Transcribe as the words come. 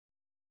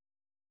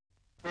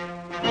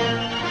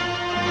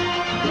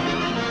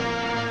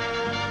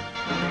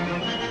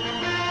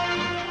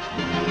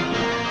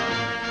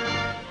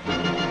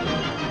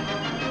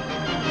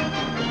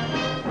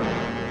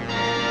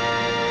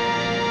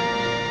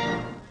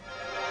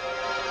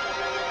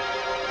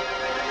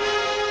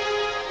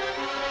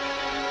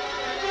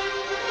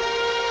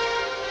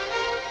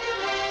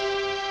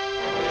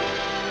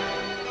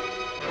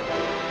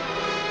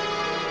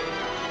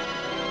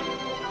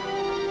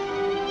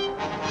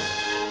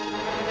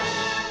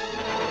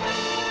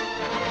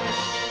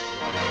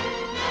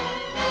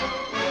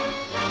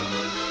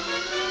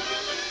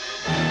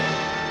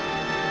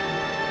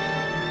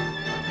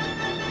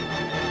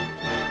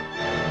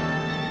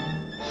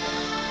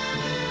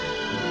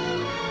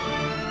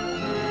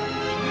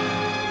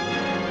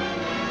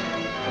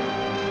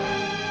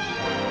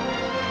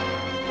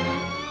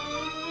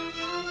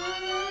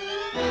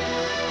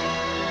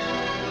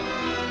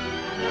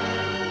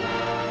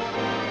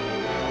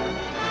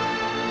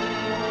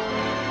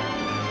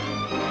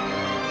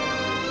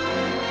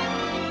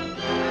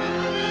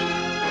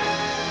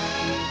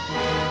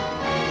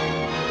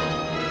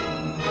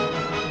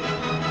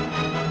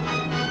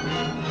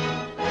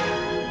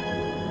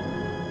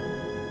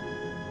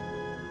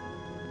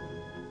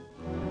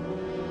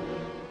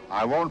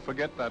I won't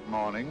forget that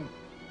morning,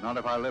 not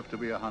if I live to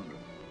be 100.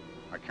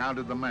 I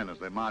counted the men as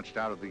they marched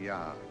out of the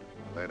yard.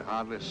 They'd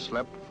hardly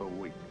slept for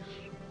weeks.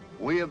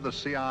 We of the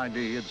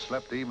CID had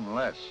slept even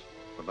less,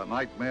 but the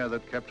nightmare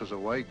that kept us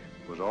awake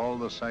was all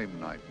the same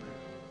nightmare.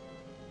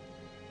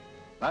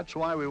 That's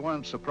why we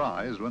weren't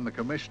surprised when the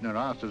commissioner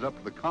asked us up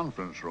to the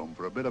conference room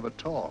for a bit of a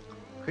talk.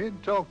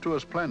 He'd talked to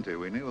us plenty,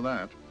 we knew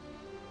that.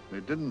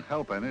 It didn't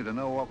help any to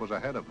know what was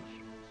ahead of us.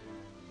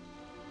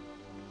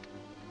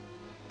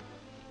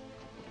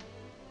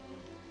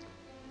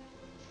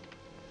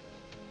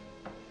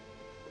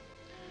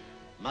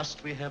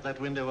 Must we have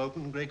that window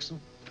open, Gregson?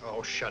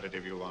 Oh, shut it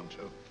if you want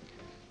to.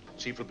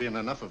 Chief will be in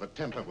enough of a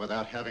temper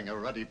without having a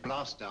ruddy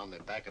blast down the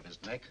back of his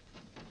neck.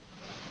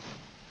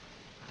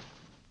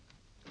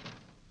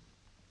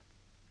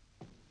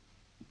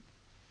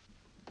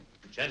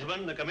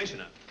 Gentlemen, the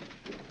commissioner.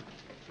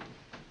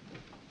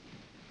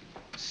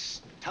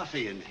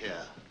 Stuffy in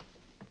here.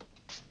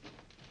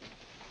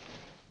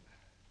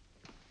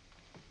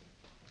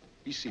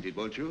 Be seated,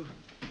 won't you?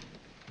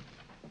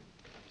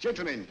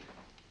 Gentlemen,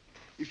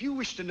 if you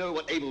wish to know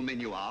what able men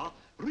you are,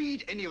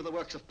 read any of the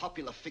works of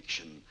popular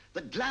fiction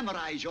that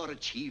glamorize your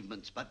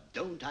achievements, but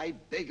don't, I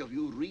beg of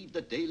you, read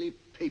the daily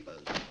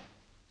papers.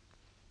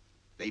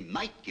 They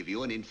might give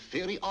you an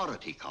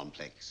inferiority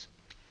complex.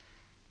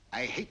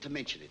 I hate to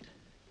mention it,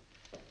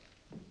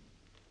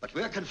 but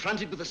we're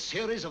confronted with a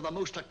series of the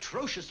most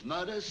atrocious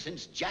murders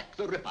since Jack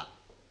the Ripper.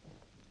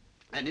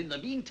 And in the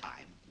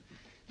meantime,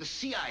 the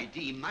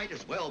CID might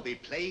as well be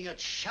playing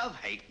at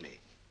shove-hate-me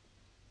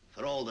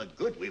for all the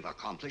good we've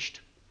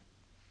accomplished.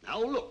 Now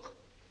look.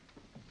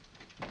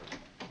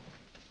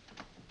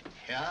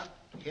 Here,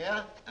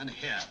 here, and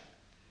here.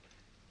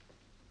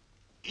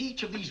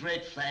 Each of these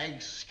red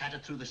flags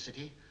scattered through the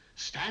city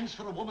stands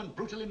for a woman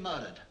brutally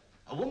murdered,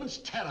 a woman's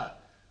terror,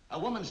 a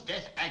woman's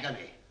death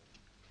agony.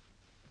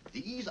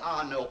 These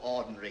are no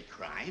ordinary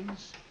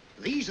crimes.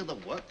 These are the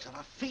works of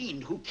a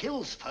fiend who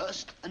kills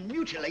first and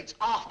mutilates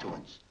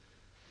afterwards.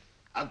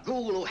 A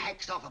ghoul who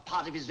hacks off a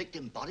part of his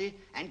victim body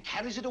and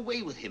carries it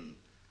away with him,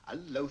 a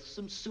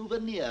loathsome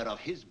souvenir of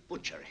his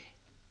butchery.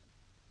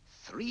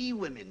 3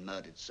 women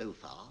murdered so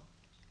far,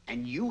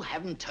 and you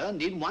haven't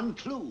turned in one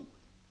clue.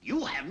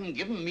 You haven't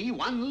given me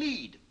one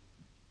lead.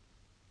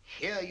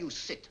 Here you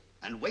sit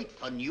and wait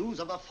for news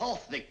of a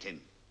 4th victim,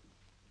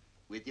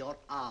 with your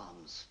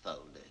arms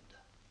folded.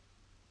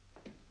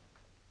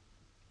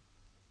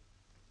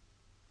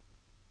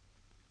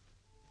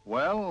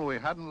 Well, we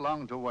hadn't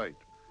long to wait.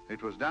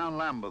 It was down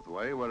Lambeth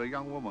Way where a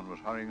young woman was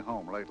hurrying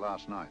home late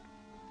last night.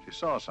 She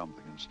saw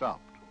something and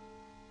stopped.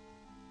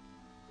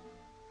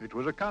 It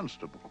was a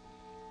constable.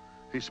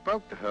 He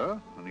spoke to her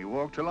and he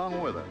walked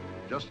along with her,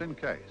 just in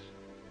case.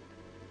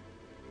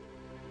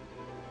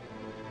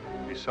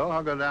 He saw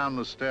her go down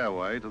the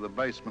stairway to the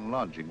basement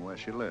lodging where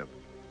she lived.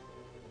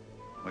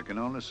 We can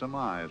only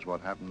surmise what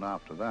happened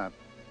after that.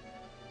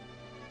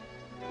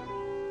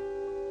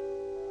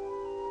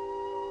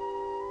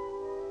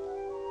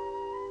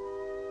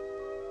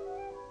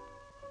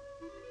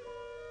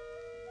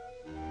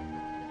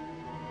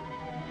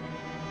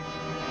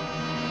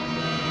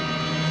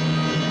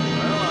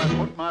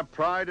 My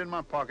pride in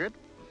my pocket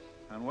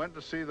and went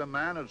to see the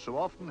man who'd so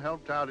often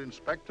helped out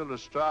Inspector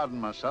Lestrade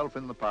and myself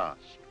in the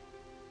past,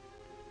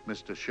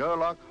 Mr.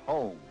 Sherlock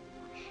Holmes.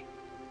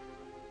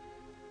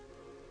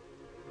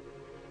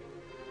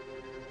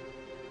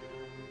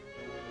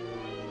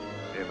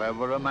 If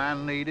ever a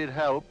man needed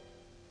help,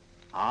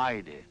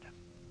 I did.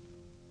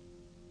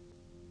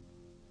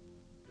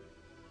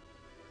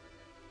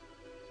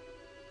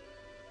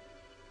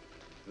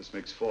 This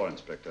makes 4,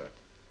 Inspector.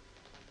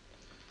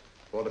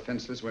 4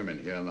 defenseless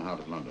women here in the heart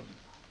of London.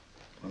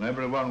 And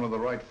everyone with the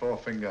right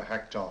forefinger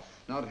hacked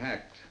off. Not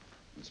hacked,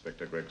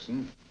 Inspector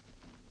Gregson.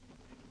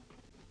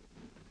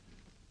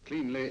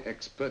 Cleanly,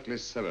 expertly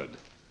severed.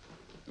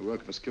 The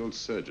work of a skilled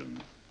surgeon.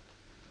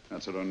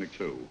 That's our only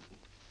clue.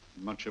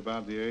 Much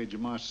about the age of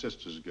my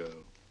sister's girl.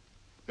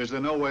 Is there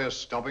no way of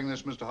stopping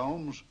this, Mr.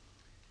 Holmes?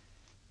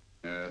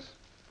 Yes.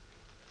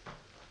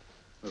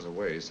 There's a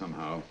way,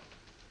 somehow.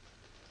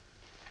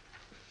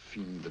 The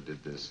fiend that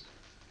did this.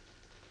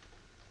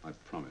 I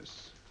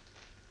promise.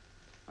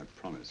 I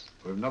promise.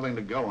 We've nothing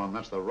to go on,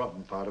 that's the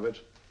rotten part of it.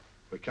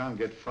 We can't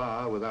get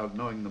far without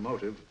knowing the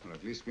motive. Well,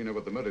 at least we know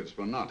what the motives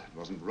were not. It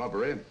wasn't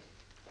robbery,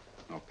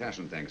 nor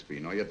passion, thanks be,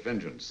 nor yet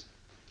vengeance.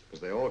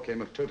 Because they all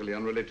came of totally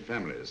unrelated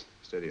families.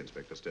 Steady,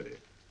 Inspector, steady.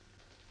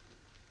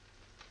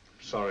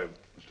 Sorry,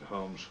 Mr.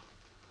 Holmes.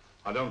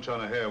 I don't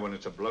turn a hair when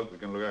it's a bloke that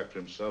can look after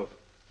himself.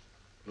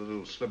 A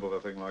little slip of a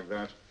thing like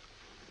that.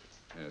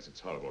 Yes,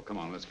 it's horrible. Come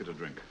on, let's get a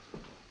drink.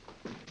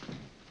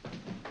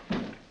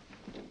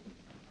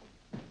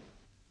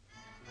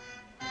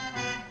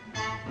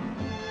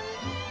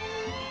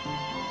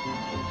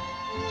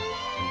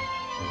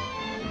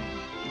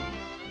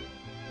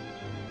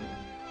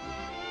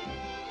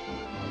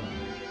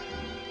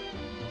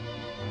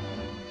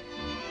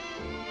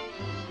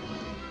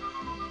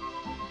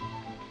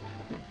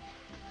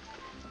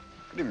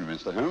 Good evening,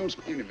 Mr. Holmes.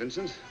 Good evening,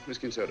 Vincent.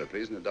 Whiskey and soda,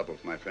 please, and a double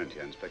for my friend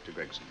here, Inspector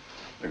Gregson.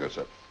 Very good,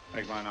 sir.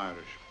 Make mine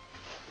Irish.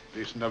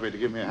 Decent of you to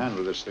give me a hand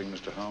with this thing,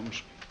 Mr.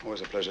 Holmes.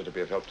 Always a pleasure to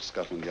be of help to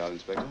Scotland Yard,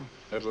 Inspector.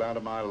 Little out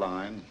of my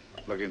line,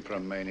 looking for a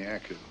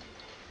maniac who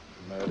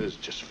murders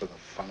just for the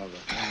fun of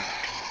it.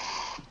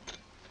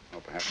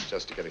 Or perhaps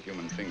just to get a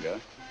human finger.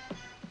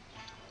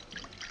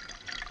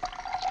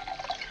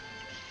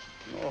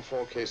 In all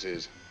 4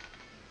 cases,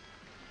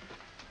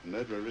 the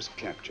murderer risked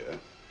capture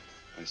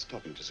by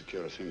stopping to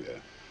secure a finger.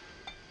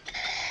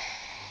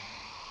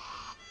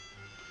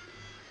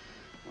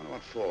 Wonder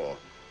what for?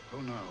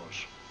 Who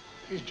knows?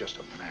 He's just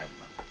a madman.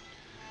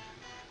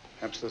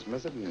 Perhaps there's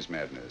method in his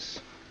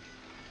madness.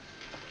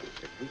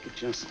 If we could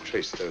just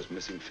trace those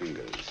missing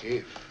fingers.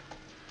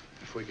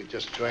 If we could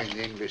just drain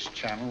the English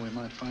Channel, we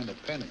might find a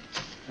penny.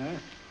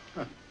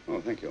 Huh?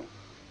 Oh, thank you.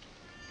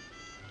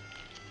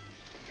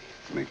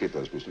 You may keep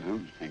those, Mr.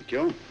 Holmes. Thank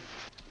you.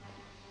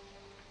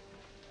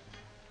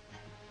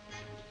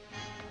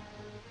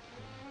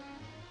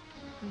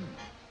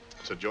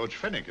 Sir George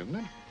Fenwick, isn't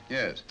it?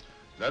 Yes. Is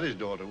that his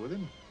daughter with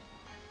him?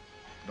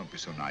 Don't be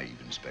so naive,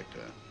 Inspector.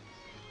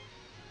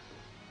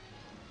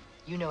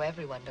 You know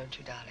everyone, don't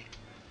you, darling?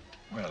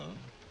 Well,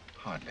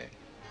 hardly.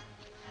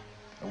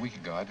 A week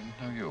ago, I didn't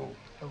know you.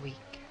 A week.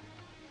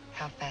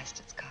 How fast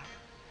it's gone.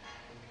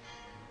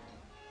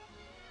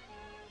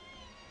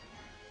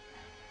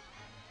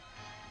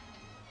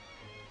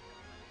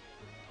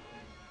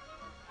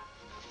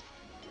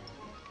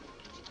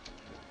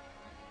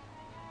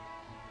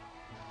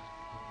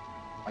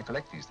 I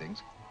collect these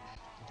things.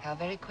 How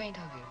very quaint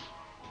of you.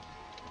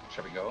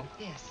 Shall we go?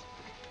 Yes.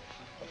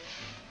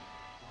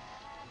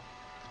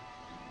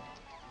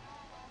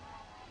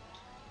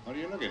 What are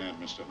you looking at,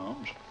 Mr.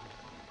 Holmes?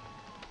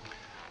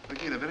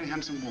 Looking at a very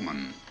handsome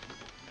woman.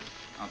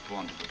 Not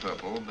born to the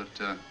purple,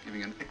 but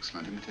giving an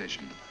excellent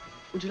imitation.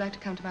 Would you like to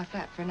come to my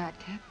flat for a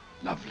nightcap?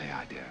 Lovely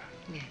idea.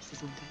 Yes,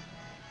 isn't it?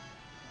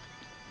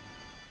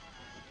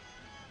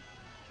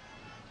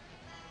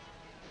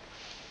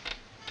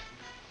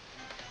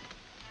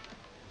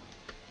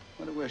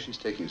 Wonder where she's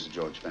taking Sir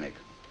George Fenwick.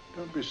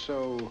 Don't be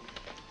so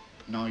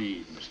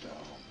naive, Mr.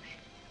 Holmes.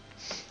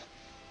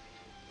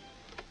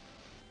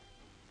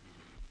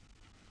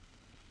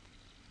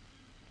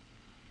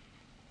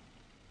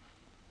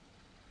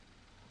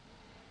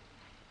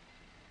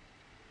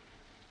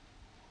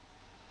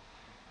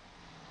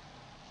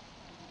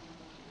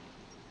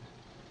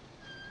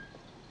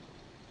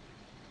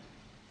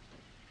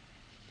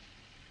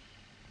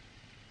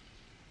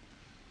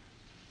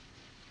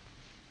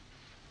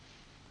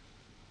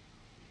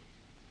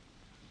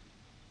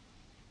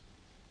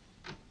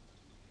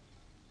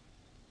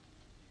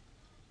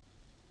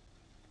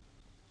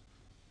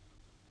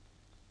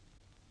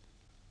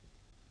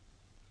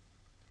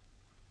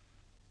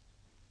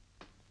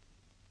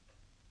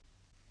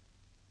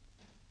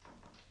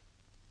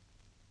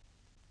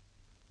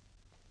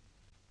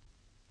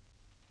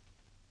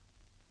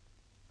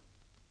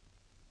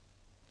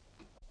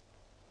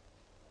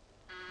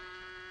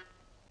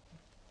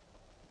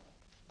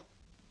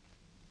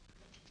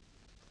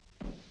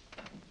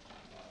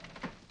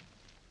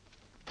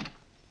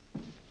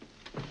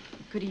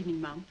 Good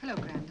evening, Mum. Hello,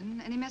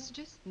 Grandon. Any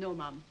messages? No,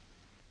 Mum.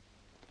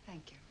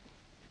 Thank you.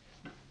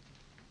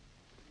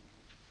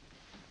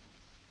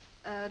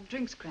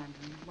 Drinks,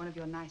 Grandon. One of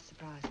your nice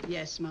surprises.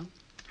 Yes, Mum.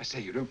 I say,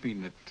 you don't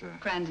mean that,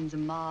 Grandon's a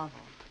marvel,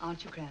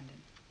 aren't you,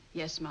 Grandon?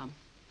 Yes, Mum.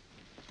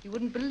 You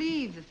wouldn't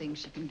believe the things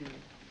she can do.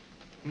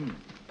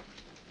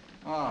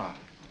 Ah,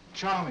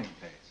 charming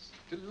place.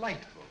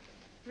 Delightful.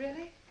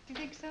 Really? Do you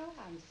think so?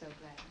 I'm so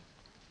glad.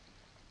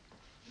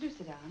 Do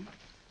sit down.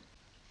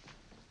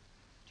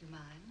 Do you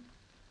mind?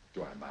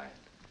 Do I mind?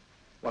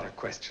 What a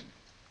question.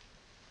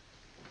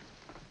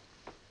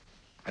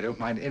 I don't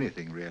mind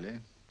anything, really.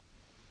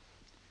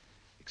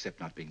 Except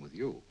not being with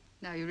you.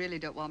 Now, you really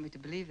don't want me to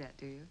believe that,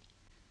 do you?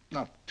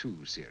 Not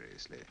too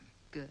seriously.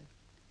 Good.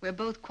 We're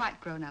both quite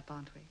grown up,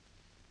 aren't we?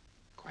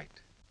 Quite.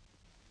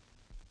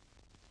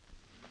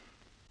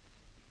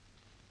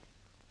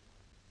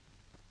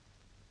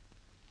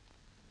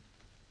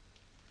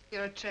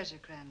 You're a treasure,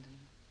 Grandon.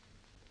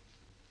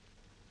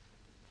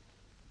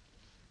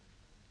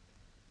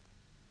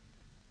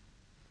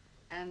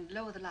 And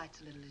lower the lights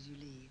a little as you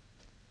leave.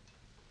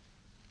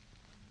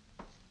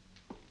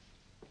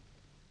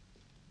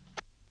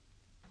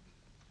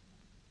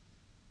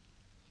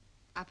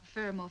 I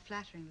prefer a more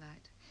flattering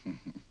light.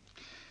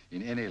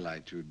 In any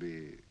light, you'd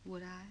be...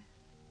 Would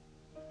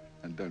I?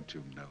 And don't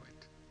you know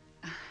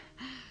it?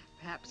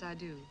 Perhaps I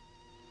do.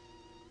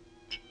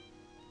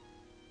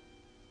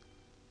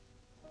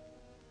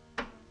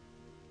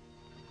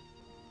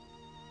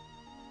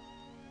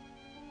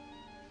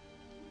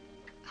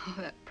 Oh,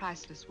 that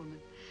priceless woman.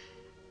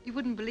 You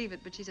wouldn't believe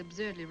it, but she's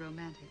absurdly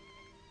romantic.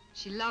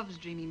 She loves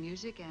dreamy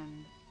music,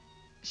 and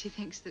she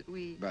thinks that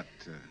we... But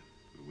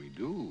we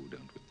do,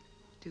 don't we?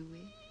 Do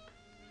we?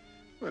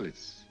 Well,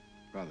 it's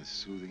rather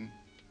soothing,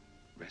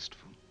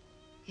 restful.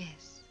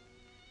 Yes.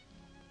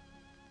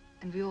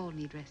 And we all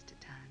need rest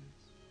at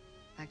times,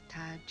 like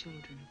tired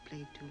children who've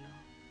played too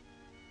long.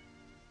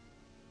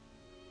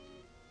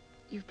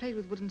 You've played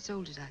with wooden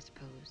soldiers, I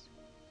suppose.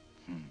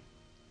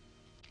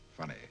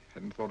 Funny.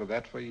 Hadn't thought of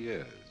that for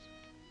years.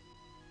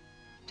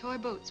 Toy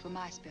boats were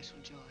my special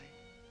joy.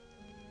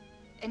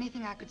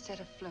 Anything I could set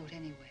afloat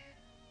anywhere.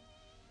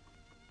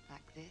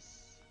 Like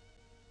this.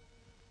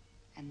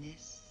 And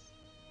this.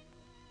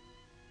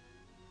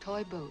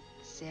 Toy boats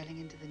sailing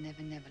into the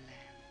Never Never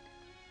Land.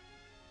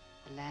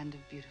 The land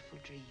of beautiful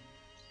dreams.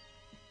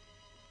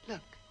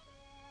 Look.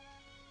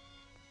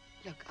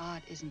 Look,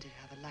 odd, isn't it,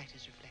 how the light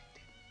is reflected?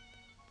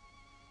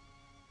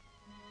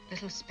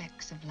 Little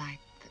specks of light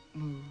that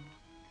move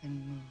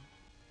and move.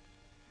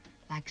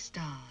 Like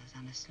stars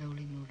on a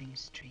slowly moving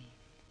stream.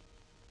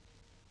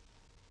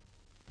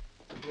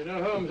 You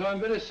know, Holmes, I'm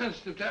very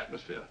sensitive to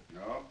atmosphere.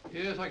 No?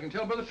 Yes, I can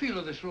tell by the feel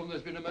of this room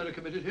there's been a murder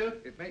committed here.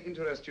 It may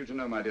interest you to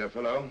know, my dear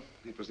fellow,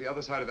 it was the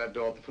other side of that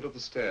door at the foot of the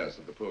stairs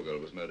that the poor girl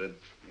was murdered.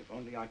 If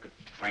only I could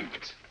find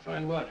it.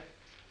 Find what?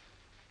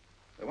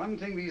 The one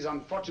thing these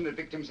unfortunate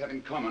victims have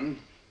in common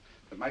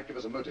that might give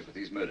us a motive for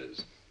these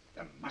murders.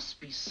 There must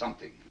be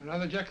something.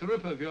 Another Jack the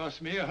Ripper, if you ask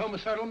me, a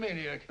homicidal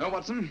maniac. No,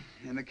 Watson.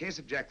 In the case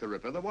of Jack the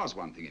Ripper, there was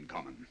one thing in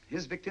common.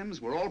 His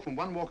victims were all from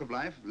one walk of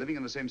life, living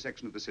in the same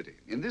section of the city.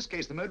 In this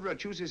case, the murderer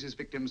chooses his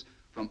victims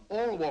from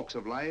all walks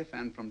of life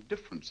and from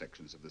different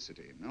sections of the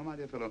city. No, my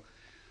dear fellow,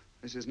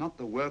 this is not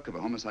the work of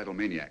a homicidal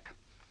maniac.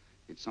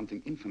 It's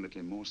something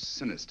infinitely more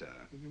sinister.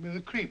 You mean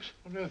the creeps?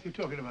 What on earth are you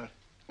talking about?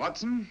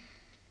 Watson,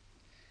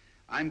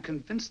 I'm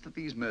convinced that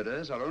these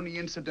murders are only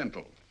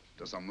incidental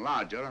to some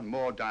larger and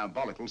more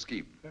diabolical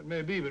scheme. That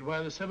may be, but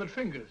why the severed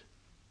fingers?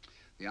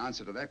 The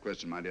answer to that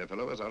question, my dear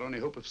fellow, is our only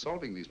hope of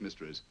solving these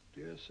mysteries.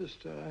 Dear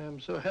sister, I am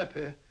so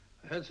happy.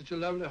 I had such a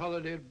lovely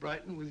holiday at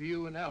Brighton with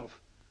you and Alf.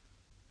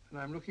 And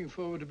I'm looking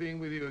forward to being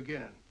with you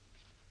again.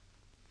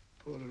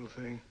 Poor little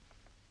thing.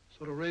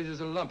 Sort of raises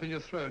a lump in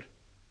your throat.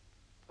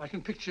 I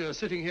can picture her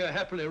sitting here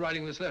happily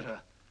writing this letter.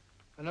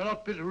 And I'm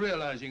not bit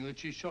realizing that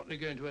she's shortly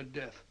going to her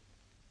death.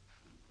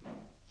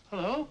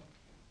 Hello?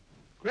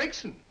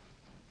 Gregson.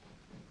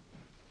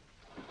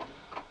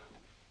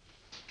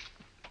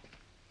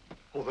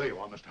 Oh, there you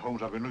are, Mr.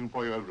 Holmes. I've been looking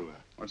for you everywhere.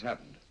 What's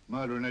happened?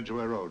 Murder in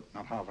Edgware Road,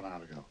 not half an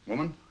hour ago.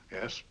 Woman?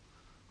 Yes.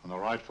 And the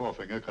right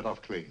forefinger cut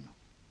off clean.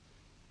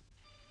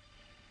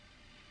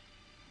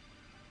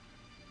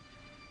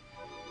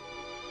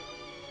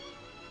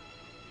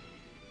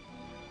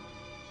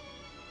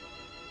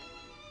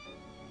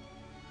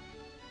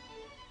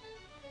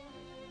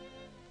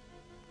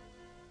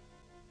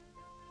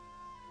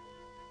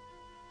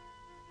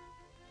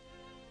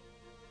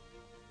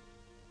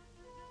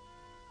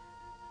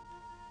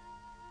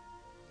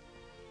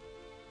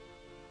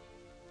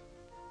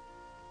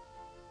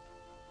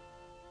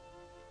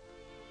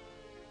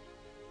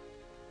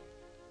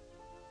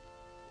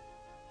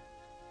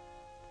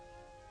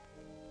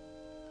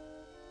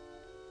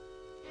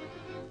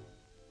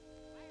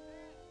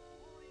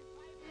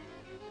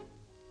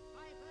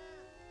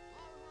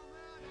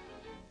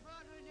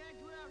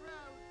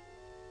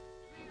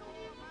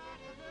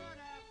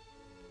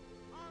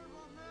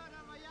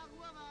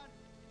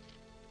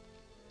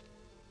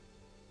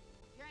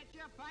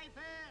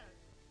 Piper!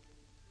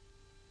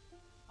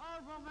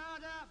 Horrible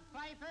murder,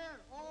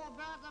 Piper! All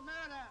about the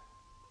murder!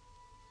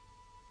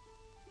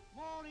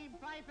 Morning,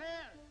 Piper!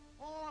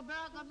 All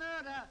about the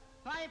murder!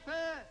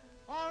 Piper!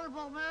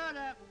 Horrible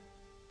murder!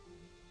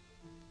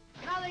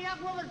 Another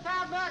young woman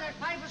found murdered,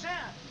 Piper,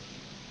 sir!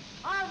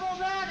 Horrible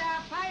murder,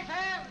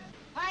 Piper!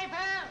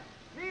 Piper!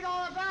 Read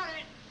all about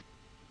it!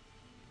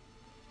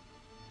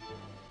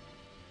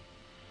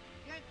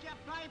 Get your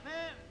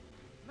Piper!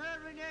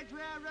 Murder in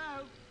Edgware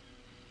Road!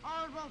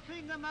 Horrible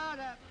finger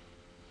murder.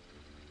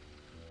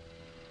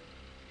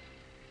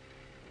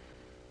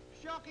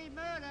 Shocking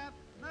murder.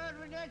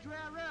 Murder in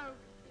Edgware Road.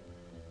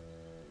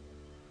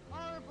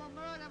 Horrible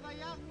murder of a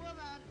young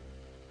woman.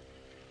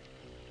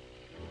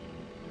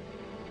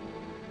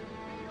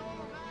 Read all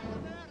about the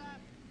murder.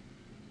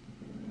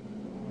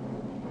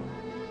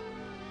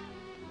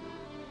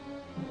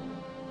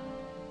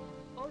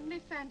 Only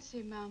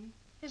fancy, Mum.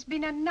 There's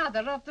been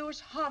another of those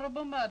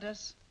horrible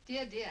murders.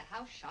 Dear, dear,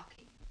 how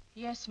shocking.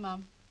 Yes,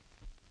 Mum.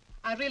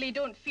 I really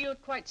don't feel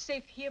quite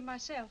safe here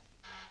myself.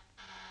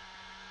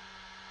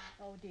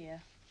 Oh, dear.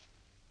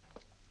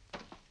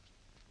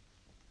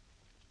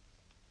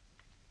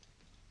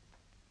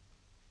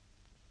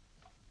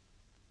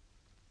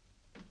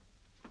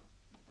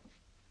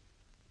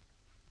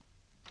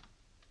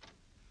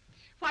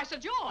 Why, Sir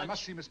George! I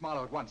must see Miss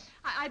Marlowe at once.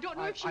 I don't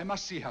know if she... I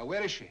must see her.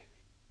 Where is she?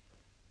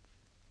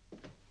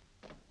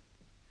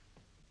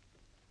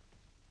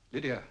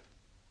 Lydia.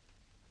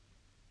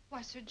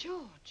 Why, Sir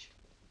George,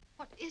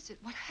 what is it?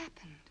 What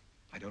happened?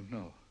 I don't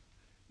know.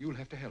 You'll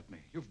have to help me.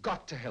 You've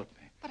got to help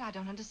me. But I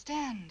don't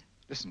understand.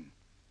 Listen,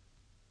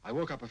 I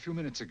woke up a few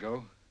minutes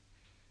ago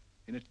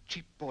in a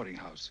cheap boarding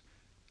house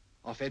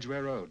off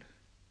Edgware Road.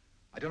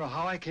 I don't know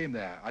how I came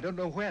there. I don't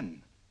know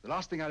when. The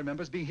last thing I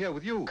remember is being here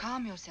with you.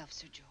 Calm yourself,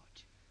 Sir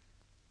George.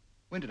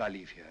 When did I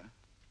leave here?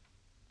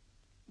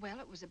 Well,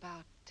 it was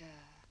about,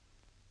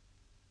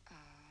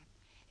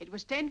 It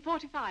was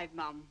 10:45,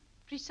 Mum.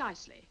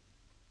 Precisely.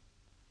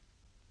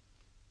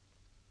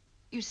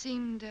 You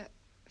seemed,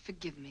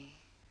 forgive me,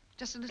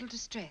 just a little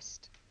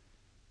distressed.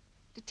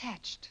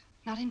 Detached,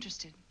 not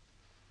interested.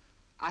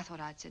 I thought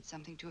I'd said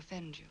something to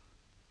offend you.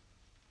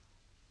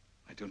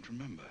 I don't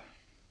remember.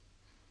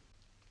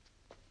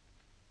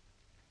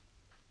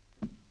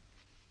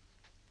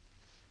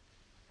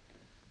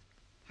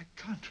 I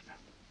can't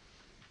remember.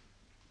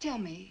 Tell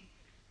me,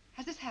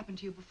 has this happened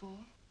to you before?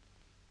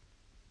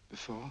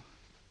 Before?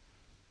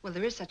 Well,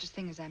 there is such a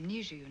thing as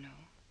amnesia, you know.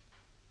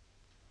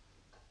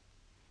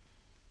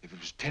 If it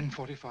was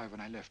 10:45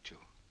 when I left you,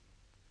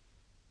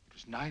 it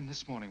was 9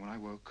 this morning when I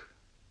woke.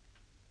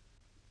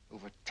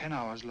 Over 10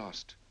 hours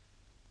lost.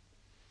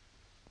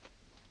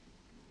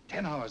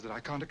 10 hours that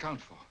I can't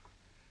account for.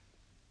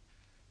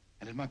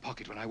 And in my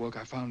pocket when I woke,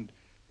 I found...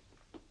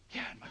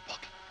 Here in my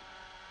pocket.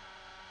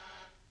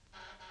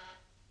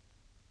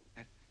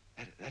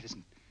 That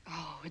isn't...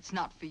 Oh, it's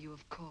not for you,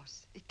 of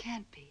course. It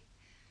can't be.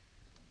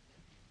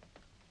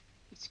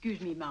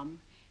 Excuse me,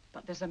 Mum,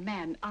 but there's a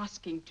man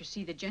asking to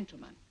see the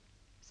gentleman.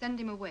 Send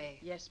him away.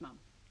 Yes, Mum.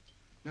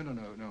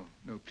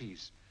 No,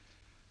 please.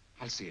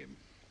 I'll see him.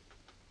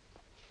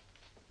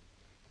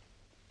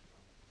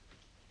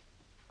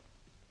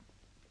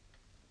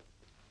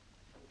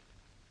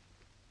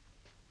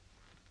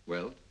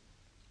 Well?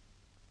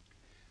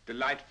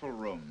 Delightful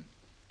room.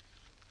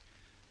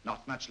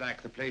 Not much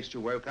like the place you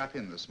woke up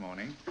in this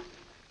morning.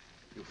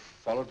 You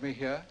followed me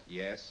here?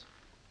 Yes.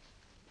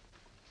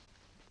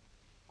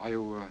 Are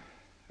you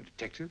a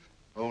detective?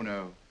 Oh,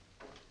 no.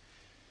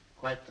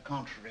 Quite the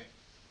contrary.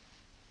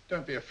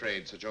 Don't be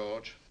afraid, Sir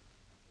George.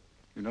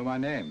 You know my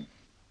name?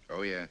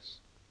 Oh, yes.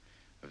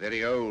 A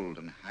very old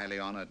and highly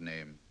honored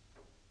name.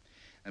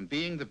 And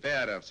being the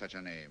bearer of such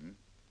a name,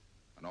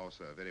 and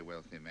also a very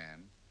wealthy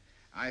man,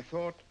 I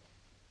thought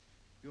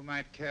you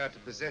might care to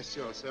possess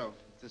yourself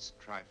of this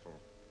trifle.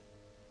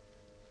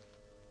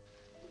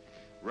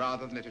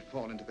 Rather than let it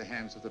fall into the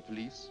hands of the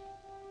police.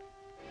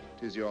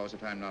 It is yours,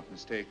 if I'm not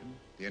mistaken.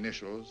 The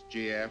initials,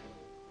 GF.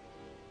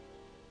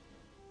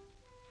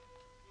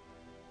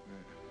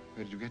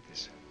 Where did you get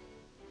this?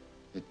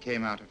 It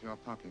came out of your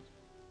pocket.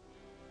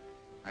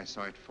 I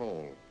saw it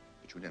fall,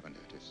 but you never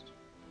noticed.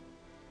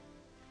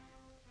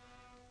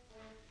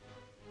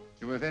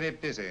 You were very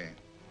busy,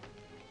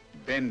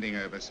 bending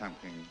over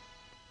something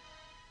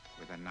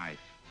with a knife.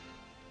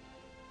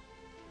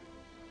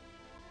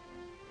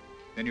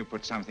 Then you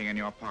put something in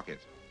your pocket.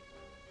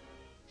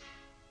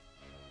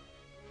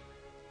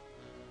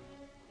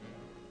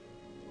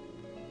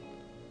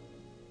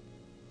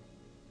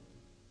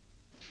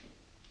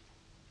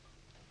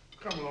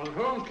 Come along,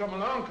 Holmes, come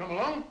along, come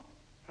along.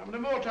 How many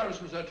more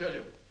Tarrisons, I tell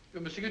you?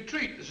 You're missing a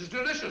treat. This is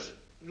delicious.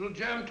 Little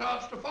jam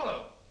tarts to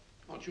follow.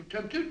 Aren't you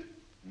tempted?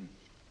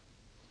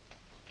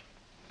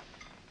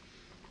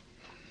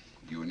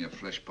 You and your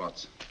flesh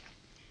pots.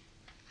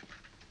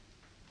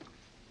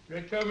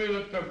 They tell me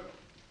that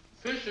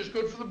fish is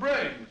good for the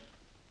brains.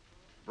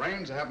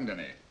 Brains, I haven't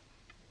any.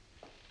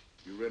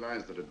 You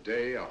realize that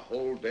a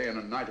whole day and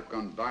a night have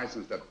gone by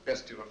since that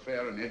bestial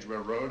affair in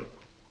Edgware Road?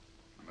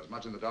 I'm as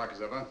much in the dark as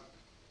ever.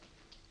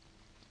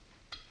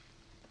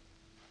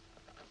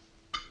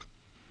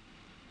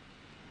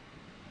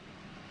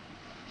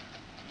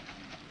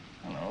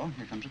 Hello,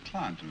 here comes a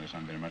client, unless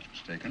I'm very much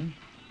mistaken.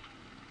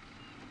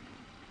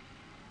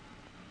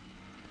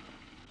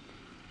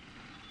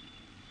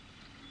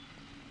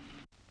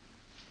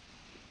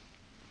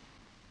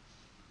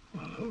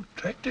 Well,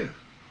 attractive.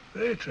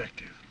 Very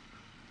attractive.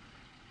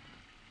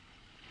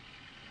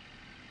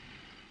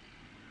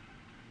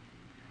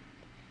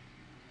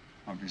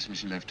 Obviously,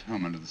 she left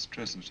home under the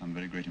stress of some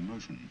very great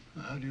emotion.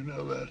 How do you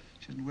know that?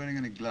 She isn't wearing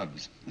any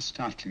gloves. A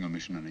startling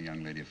omission in a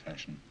young lady of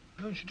fashion.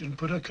 No, she didn't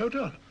put her coat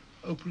on.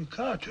 Open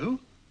car, too.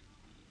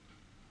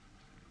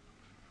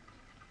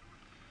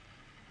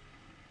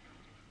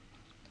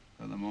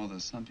 Furthermore,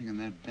 there's something in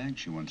that bag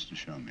she wants to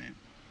show me.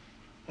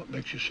 What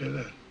makes you say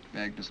that? The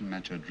bag doesn't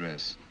match her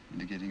dress,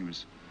 indicating it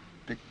was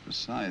picked for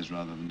size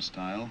rather than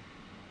style,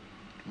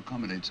 to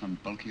accommodate some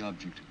bulky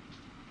object.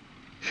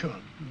 You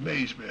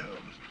amaze me,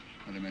 Holmes.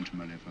 What do you mention,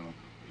 my dear fellow?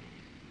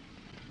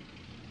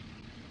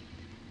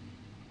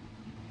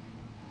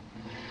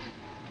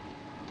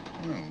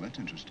 Well, that's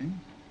interesting.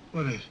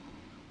 What is?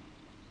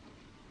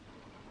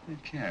 A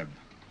cab,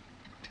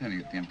 turning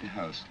at the empty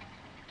house.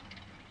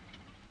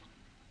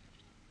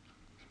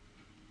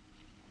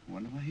 I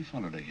wonder why he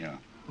followed her here.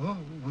 Oh,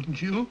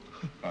 wouldn't you?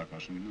 Quite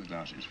possibly, with the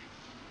glasses.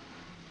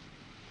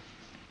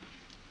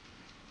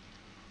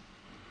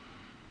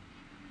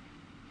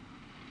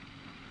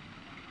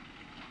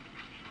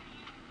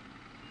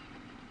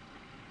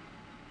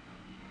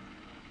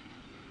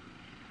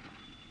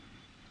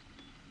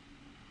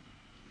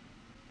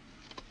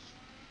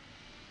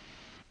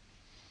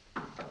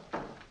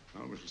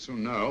 Well, we shall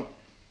soon know.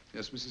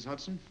 Yes, Mrs.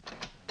 Hudson?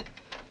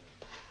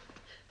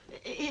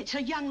 It's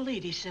a young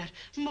lady, sir.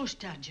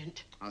 Most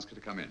urgent. Ask her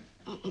to come in.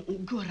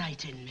 Go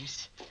right in,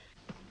 miss.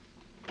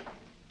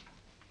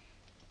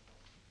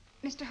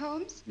 Mr.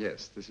 Holmes?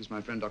 Yes, this is my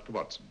friend, Dr.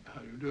 Watson.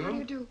 How do you do? How do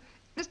you do?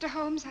 Mr.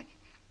 Holmes,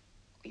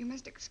 you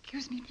must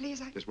excuse me,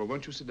 please. Yes, well,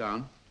 won't you sit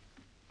down?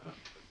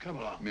 Come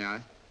along. May I?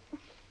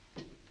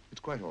 It's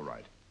quite all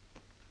right.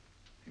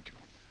 Thank you.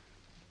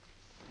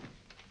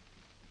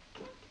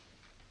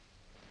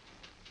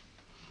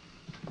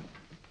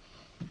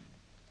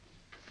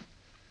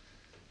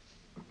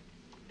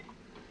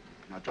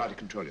 Now try to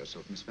control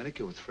yourself, Miss Fenwick.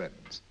 You're with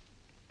friends.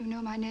 You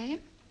know my name?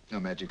 No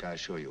magic, I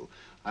assure you.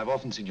 I've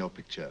often seen your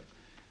picture.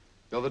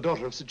 You're the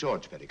daughter of Sir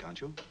George Fenwick,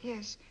 aren't you?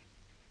 Yes.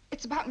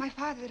 It's about my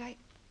father that I...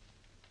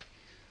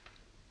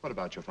 What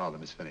about your father,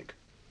 Miss Fenwick?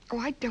 Oh,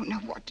 I don't know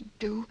what to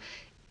do.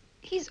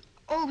 He's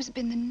always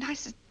been the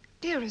nicest,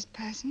 dearest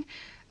person.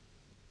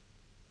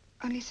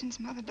 Only since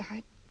Mother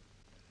died.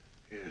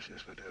 Yes,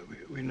 madame,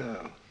 we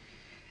know.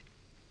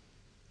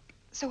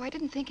 So I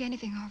didn't think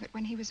anything of it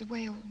when he was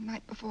away all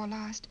night before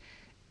last.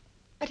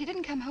 But he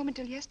didn't come home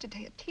until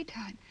yesterday at tea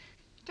time.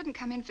 Didn't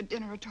come in for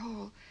dinner at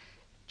all.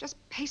 Just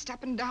paced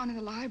up and down in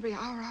the library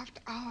hour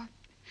after hour.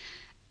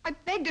 I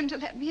begged him to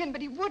let me in,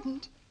 but he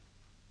wouldn't.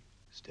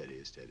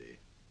 Steady, steady.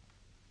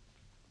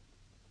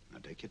 Now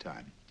take your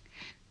time.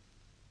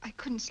 I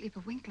couldn't sleep a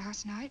wink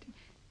last night.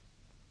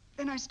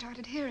 Then I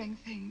started hearing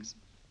things.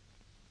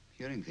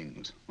 Hearing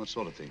things? What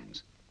sort of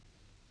things?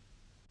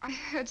 I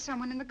heard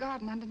someone in the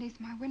garden underneath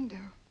my window.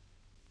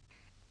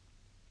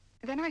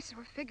 Then I saw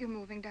a figure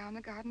moving down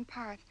the garden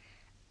path.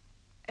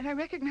 And I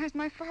recognized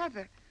my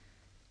father.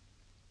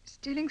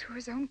 Stealing through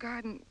his own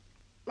garden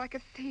like a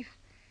thief.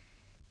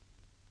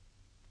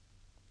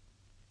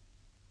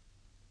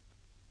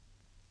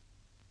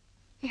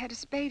 He had a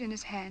spade in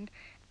his hand.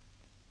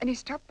 And he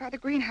stopped by the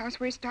greenhouse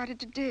where he started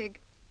to dig.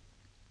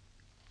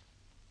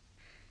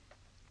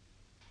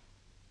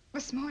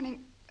 This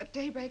morning, at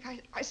daybreak,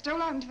 I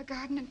stole out into the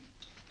garden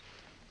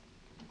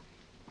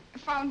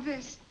and found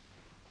this.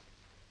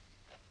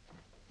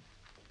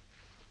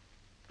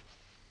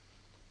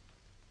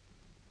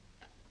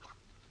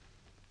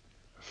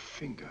 A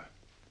finger.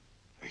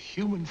 A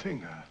human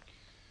finger.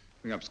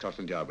 Ring up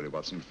Scotland Yard, will you,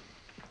 Watson?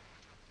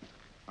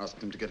 Ask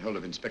them to get hold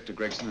of Inspector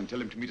Gregson and tell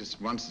him to meet us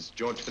at once at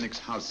George Fenwick's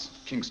house,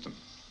 Kingston.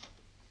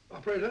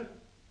 Operator,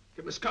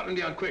 get me Scotland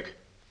Yard quick.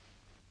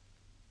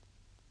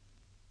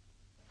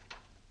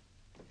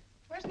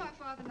 Where's my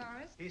father,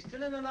 Norris? He's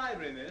still in the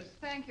library, miss.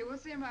 Thank you. We'll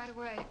see him right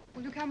away.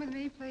 Will you come with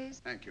me,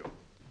 please? Thank you.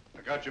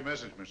 I got your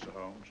message, Mr.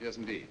 Holmes. Yes,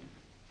 indeed.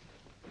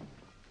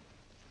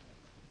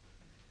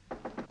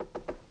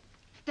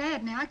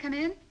 Dad, may I come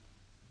in?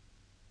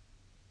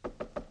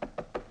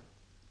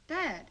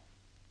 Dad.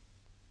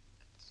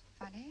 It's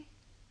funny.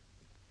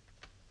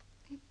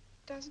 He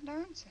doesn't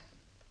answer.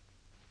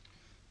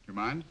 Do you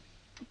mind?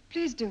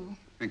 Please do.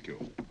 Thank you.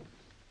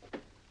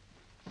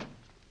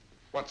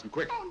 Watson,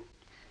 quick. Oh,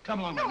 Come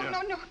along, no, my dear.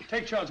 no, no.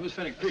 Take charge, Miss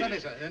Fenwick, please. Sorry,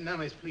 sir. No,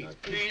 miss, please.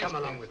 Please come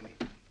along with me.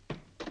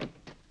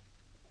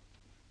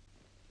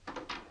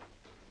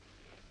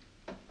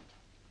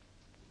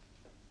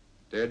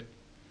 Dead?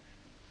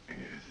 Yes.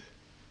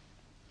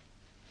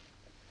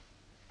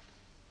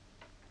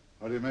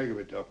 What do you make of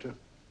it, Doctor?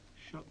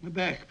 Shot in the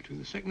back, between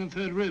the second and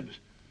third ribs.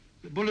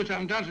 The bullet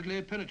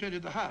undoubtedly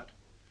penetrated the heart.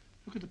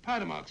 Look at the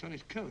powder marks on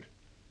his coat.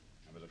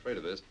 I was afraid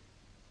of this.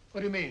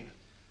 What do you mean?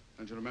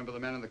 Don't you remember the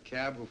man in the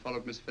cab who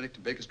followed Miss Fenwick to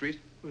Baker Street?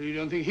 Well, you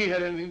don't think he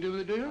had anything to do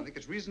with it, do I you? think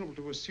it's reasonable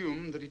to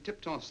assume that he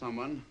tipped off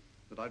someone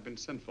that I'd been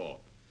sent for.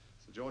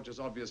 Sir George has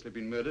obviously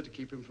been murdered to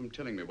keep him from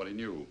telling me what he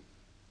knew.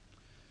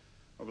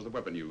 What was the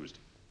weapon used?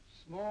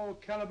 Small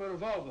caliber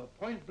revolver,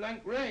 point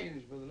blank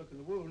range by the look of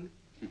the wound.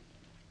 The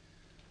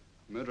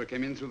murderer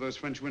came in through those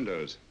French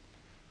windows.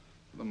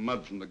 The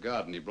mud from the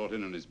garden he brought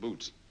in on his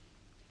boots.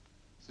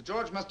 Sir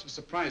George must have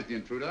surprised the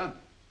intruder.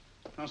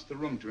 Passed the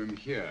room to him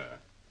here.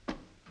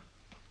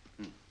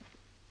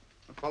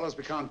 What follows,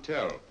 we can't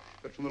tell.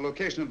 But from the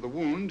location of the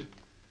wound,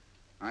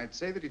 I'd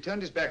say that he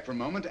turned his back for a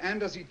moment,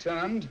 and as he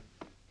turned,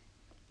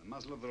 the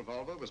muzzle of the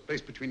revolver was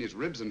placed between his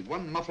ribs and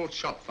one muffled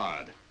shot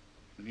fired.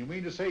 And you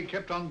mean to say he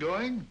kept on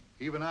going,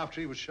 even after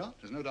he was shot?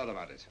 There's no doubt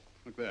about it.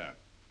 Look there.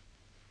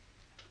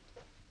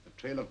 The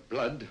trail of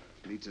blood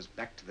leads us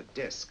back to the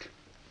desk.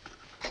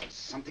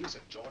 Something Sir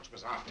George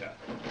was after.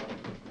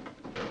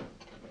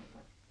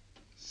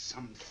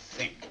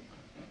 Something.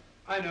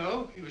 I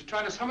know. He was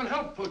trying to summon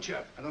help, poor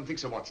chap. I don't think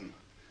so, Watson.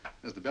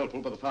 There's the bell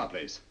pull by the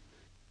fireplace.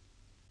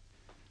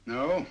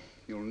 No,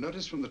 you'll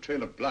notice from the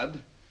trail of blood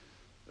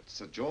that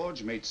Sir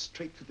George made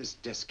straight for this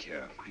desk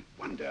here. I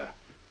wonder,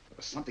 there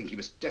was something he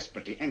was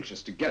desperately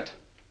anxious to get.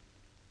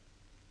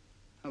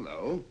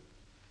 Hello.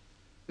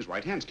 His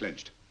right hand's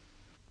clenched.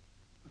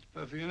 That's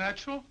perfectly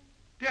natural.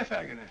 Death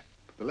agony.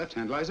 But the left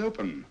hand lies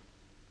open.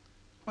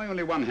 Why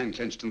only one hand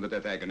clenched in the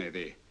death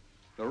agony?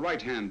 The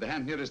right hand, the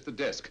hand nearest the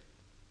desk.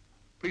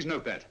 Please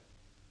note that.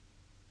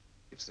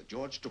 If Sir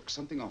George took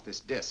something off this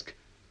desk,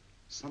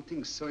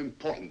 something so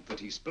important that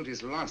he spilled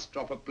his last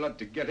drop of blood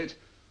to get it,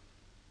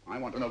 I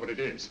want to know what it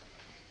is.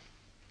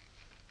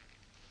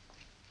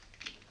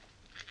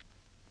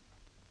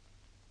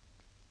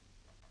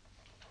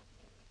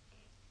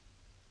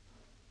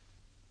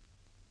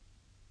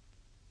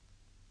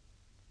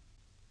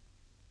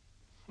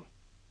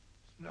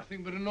 It's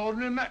nothing but an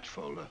ordinary match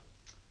folder.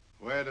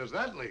 Where does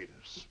that lead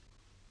us?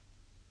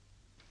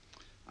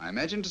 I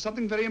imagine to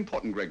something very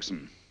important,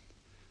 Gregson.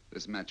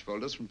 This match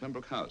folder's from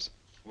Pembroke House.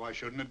 Why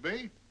shouldn't it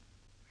be?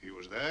 He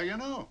was there, you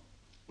know.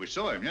 We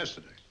saw him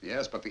yesterday.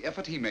 Yes, but the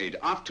effort he made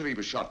after he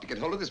was shot to get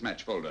hold of this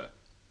match folder.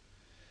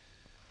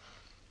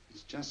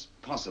 It's just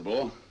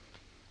possible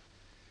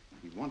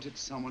he wanted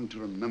someone to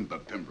remember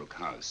Pembroke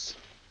House.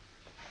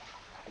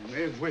 He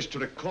may have wished to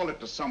recall it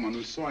to someone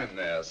who saw him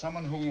there.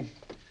 Someone who,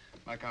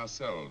 like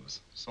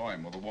ourselves, saw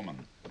him with a woman.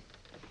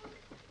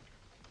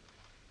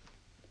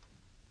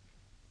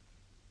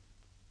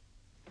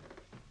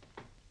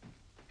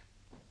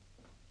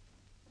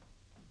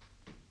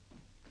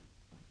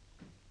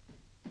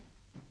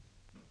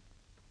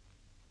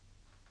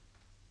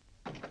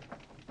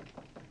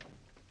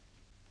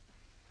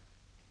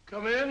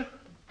 Come in.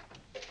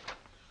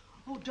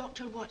 Oh,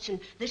 Dr.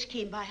 Watson, this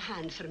came by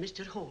hand for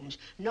Mr. Holmes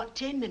not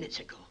 10 minutes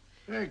ago.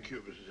 Thank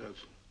you, Mrs.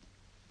 Hudson.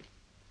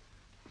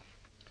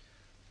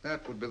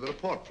 That would be the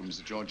report from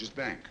Mr. George's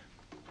bank.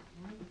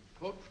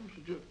 Report from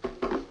Sir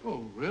George.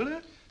 Oh, really?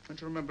 Don't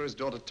you remember his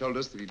daughter told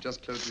us that he'd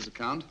just closed his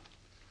account?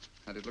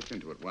 Had it looked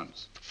into at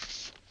once.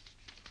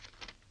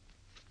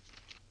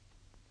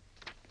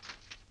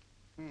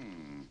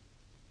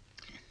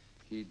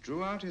 He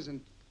drew out his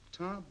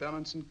entire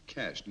balance in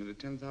cash, nearly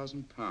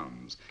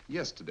 £10,000,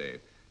 yesterday,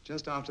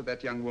 just after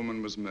that young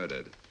woman was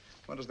murdered.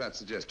 What does that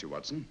suggest you,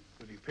 Watson?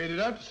 But he paid it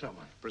out to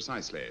someone.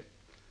 Precisely.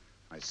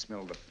 I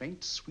smell the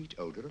faint, sweet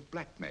odor of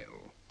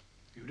blackmail.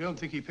 You don't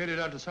think he paid it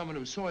out to someone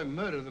who saw him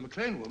murder the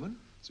McLean woman?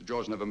 Sir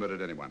George never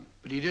murdered anyone.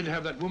 But he did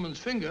have that woman's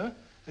finger,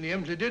 and he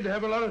empty did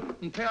have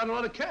and pay out a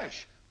lot of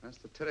cash. That's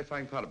the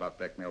terrifying part about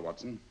blackmail,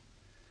 Watson.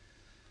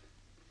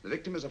 The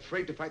victim is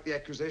afraid to fight the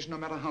accusation, no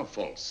matter how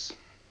false.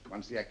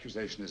 Once the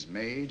accusation is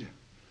made,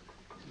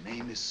 his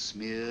name is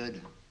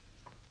smeared,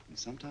 and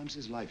sometimes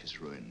his life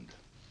is ruined.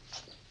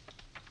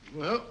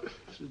 Well,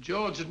 Sir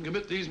George didn't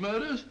commit these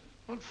murders.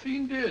 What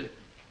fiend did?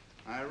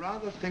 I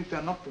rather think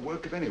they're not the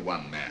work of any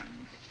one man.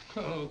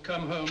 Oh,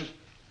 come, Holmes.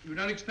 You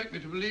don't expect me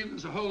to believe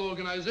there's a whole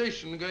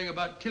organization going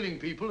about killing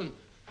people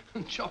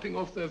and chopping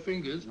off their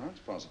fingers. No, it's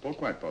possible,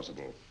 quite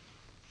possible.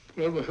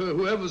 Well,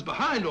 whoever's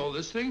behind all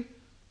this thing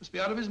must be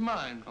out of his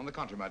mind. On the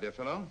contrary, my dear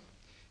fellow,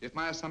 if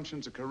my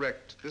assumptions are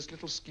correct, this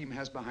little scheme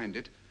has behind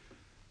it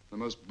the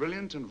most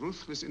brilliant and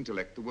ruthless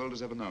intellect the world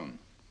has ever known.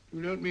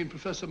 You don't mean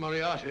Professor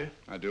Moriarty?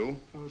 I do.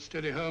 Oh,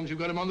 steady, Holmes. You've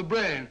got him on the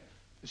brain.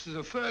 This is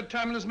the third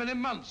time in as many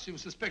months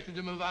you've suspected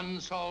him of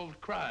unsolved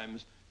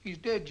crimes. He's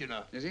dead, you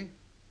know. Is he?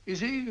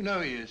 Is he? You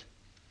know he is.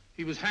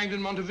 He was hanged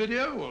in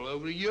Montevideo, well,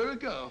 over a year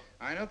ago.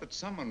 I know that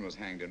someone was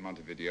hanged in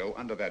Montevideo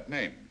under that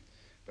name.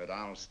 But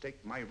I'll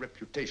stake my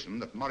reputation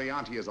that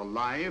Moriarty is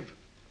alive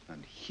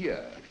and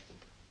here,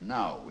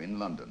 now in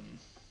London.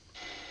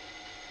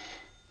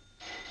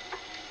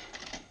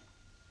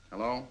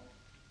 Hello?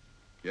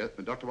 Yes,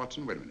 Dr.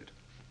 Watson, wait a minute.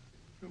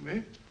 You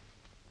me?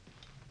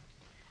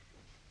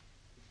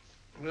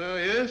 Oh,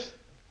 yes?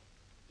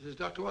 This is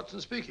Dr.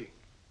 Watson speaking.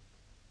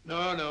 No,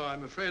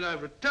 I'm afraid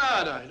I've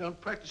retired. I don't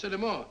practice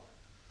anymore.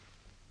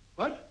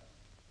 What?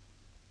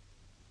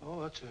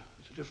 Oh, that's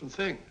a different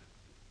thing.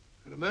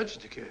 An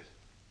emergency case.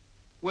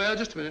 Well,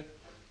 just a minute.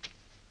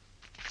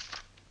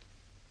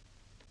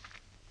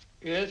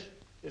 Yes?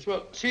 Yes,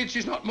 well, see that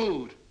she's not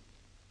moved.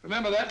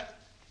 Remember that?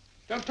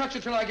 Don't touch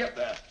her till I get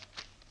there.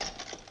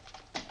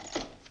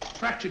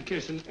 Fractured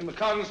case in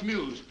McCardle's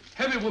Mews.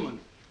 Heavy woman.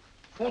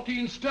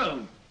 14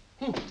 stone.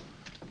 Oh.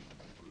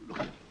 Look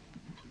at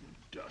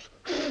dust.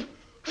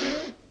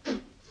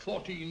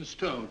 14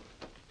 stone.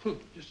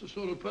 Just the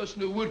sort of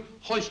person who would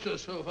hoist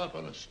herself up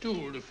on a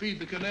stool to feed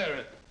the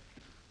canary.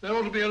 There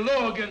ought to be a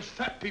law against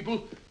fat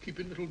people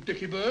keeping little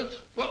dicky birds.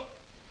 Well,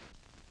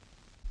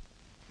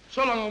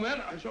 so long, old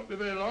man. I shan't be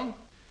very long.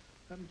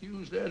 Haven't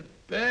used that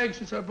bag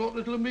since I brought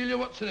little Amelia.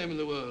 What's her name in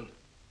the world?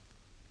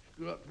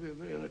 She grew up to be a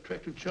very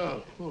unattractive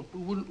child. Well, who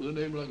wouldn't with a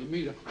name like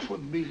Amelia? Oh,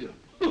 Amelia.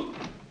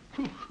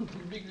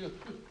 Amelia.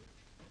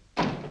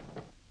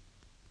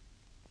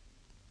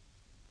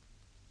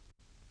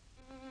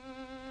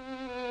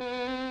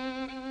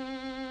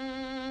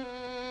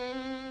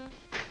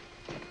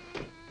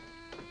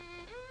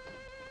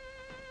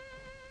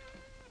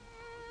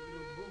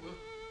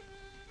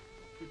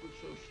 People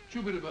so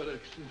stupid about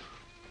accidents.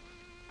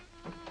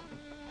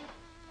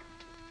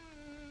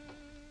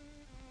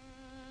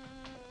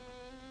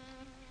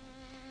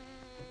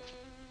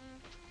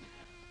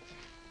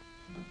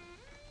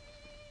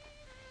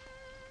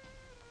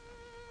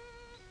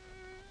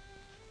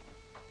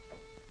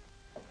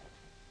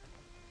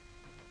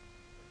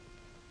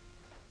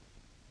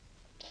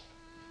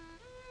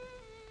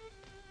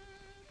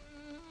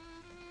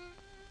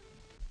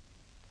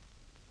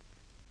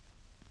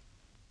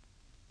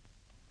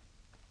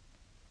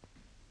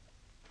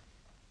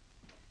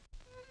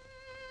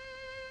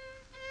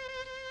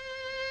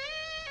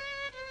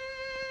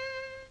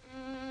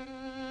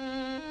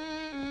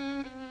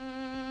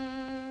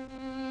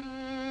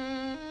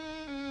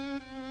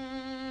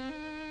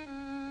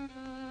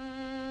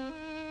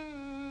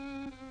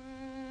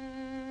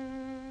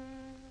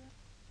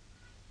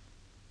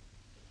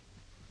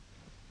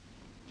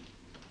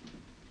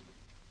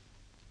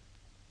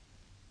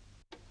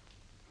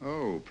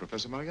 Oh,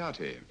 Professor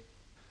Moriarty.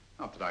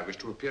 Not that I wish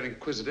to appear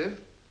inquisitive,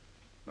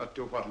 but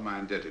to what am I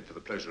indebted for the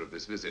pleasure of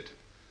this visit?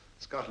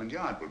 Scotland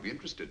Yard will be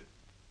interested.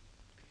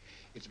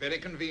 It's very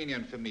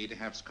convenient for me to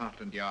have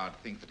Scotland Yard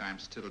think that I'm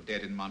still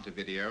dead in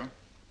Montevideo.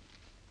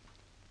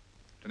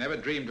 I never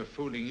dreamed of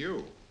fooling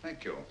you.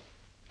 Thank you.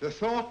 The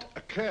thought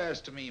occurs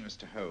to me,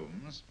 Mr.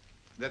 Holmes,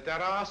 that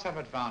there are some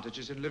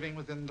advantages in living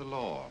within the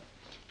law.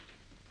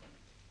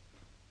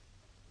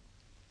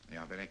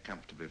 You're very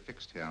comfortably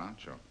fixed here,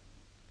 aren't you?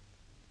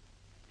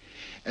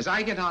 As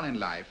I get on in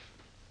life,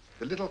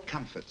 the little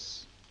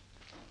comforts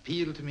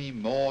appeal to me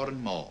more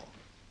and more.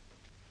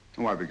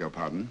 Oh, I beg your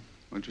pardon.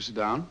 Won't you sit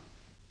down?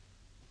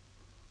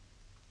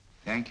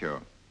 Thank you.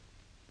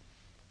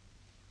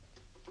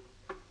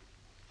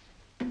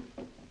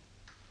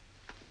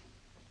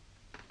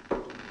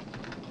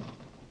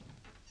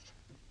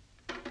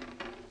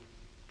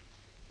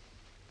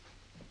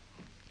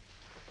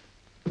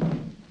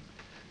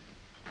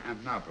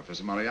 And now,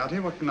 Professor Moriarty,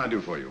 what can I do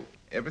for you?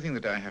 Everything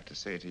that I have to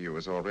say to you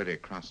has already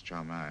crossed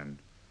your mind.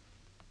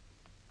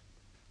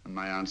 And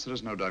my answer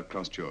has no doubt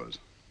crossed yours.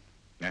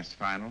 That's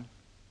final?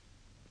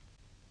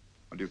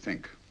 What do you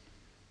think?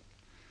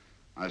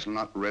 I shall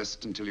not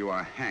rest until you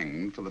are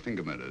hanged for the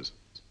finger murders.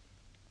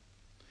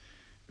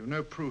 You've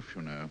no proof,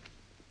 you know.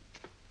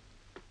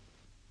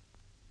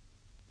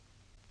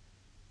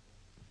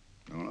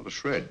 No, not a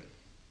shred.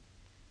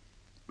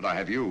 But I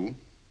have you.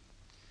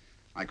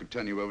 I could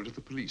turn you over to the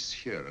police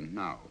here and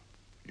now.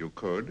 You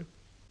could.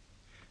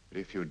 But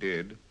if you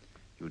did,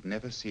 you'd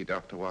never see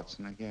Dr.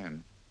 Watson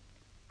again.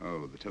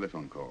 Oh, the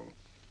telephone call.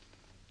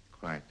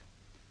 Quite.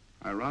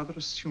 I rather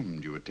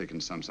assumed you had taken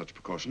some such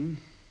precaution.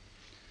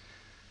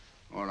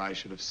 Or I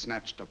should have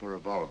snatched up a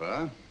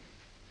revolver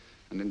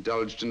and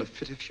indulged in a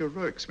fit of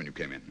heroics when you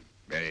came in.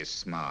 Very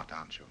smart,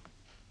 aren't you?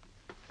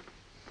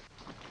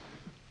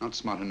 Not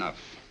smart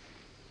enough.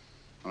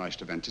 Or I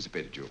should have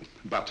anticipated you.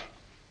 But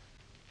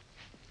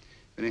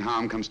if any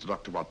harm comes to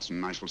Dr.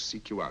 Watson, I shall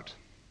seek you out.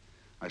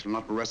 I shall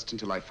not rest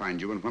until I find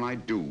you, and when I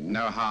do...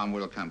 No harm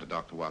will come to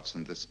Dr.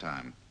 Watson this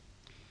time.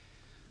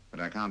 But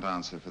I can't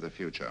answer for the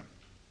future.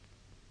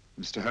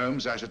 Mr.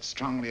 Holmes, I should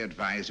strongly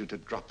advise you to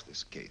drop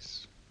this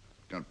case.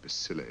 Don't be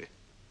silly.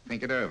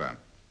 Think it over.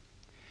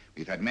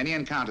 We've had many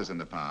encounters in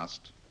the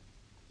past.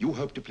 You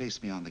hope to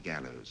place me on the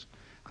gallows.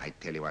 I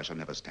tell you, I shall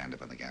never stand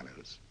up on the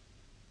gallows.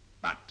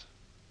 But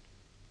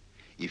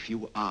if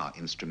you are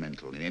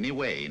instrumental in any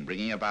way in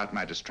bringing about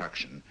my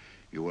destruction,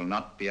 you will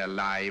not be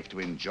alive to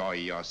enjoy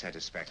your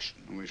satisfaction.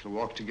 And we shall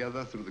walk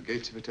together through the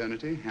gates of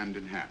eternity, hand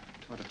in hand.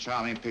 What a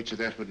charming picture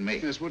that would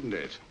make. Yes, wouldn't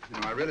it?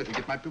 You know, I really think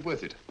it might be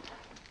worth it.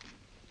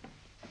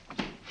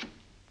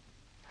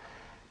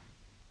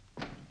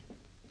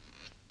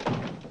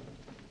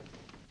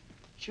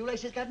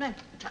 Shoelaces, Governor?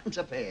 Tuppence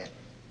a pair.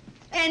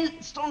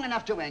 And strong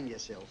enough to hang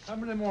yourself. How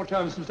many more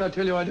times must I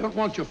tell you I don't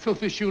want your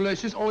filthy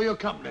shoelaces or your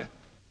company?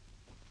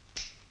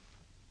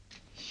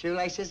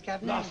 Shoelaces,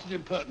 Governor? Blasted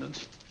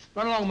impertinence.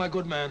 Run along, my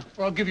good man,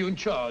 or I'll give you in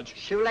charge.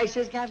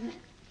 Shoelaces, Governor?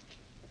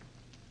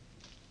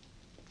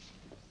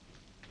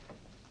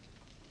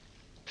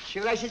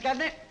 Shoelaces,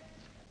 Governor?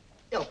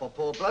 Help a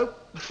poor bloke.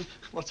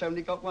 What's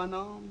only got one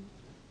arm?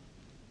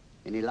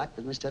 Any luck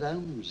with Mr.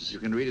 Holmes? You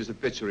can read his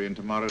obituary in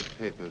tomorrow's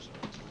papers.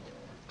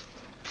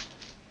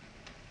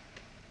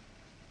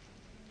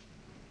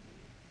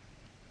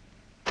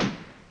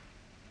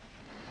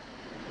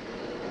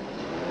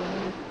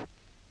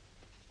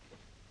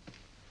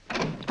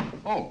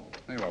 Oh,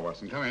 there you are,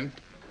 Watson. Come in.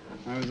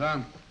 I was,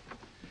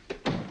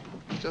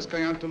 just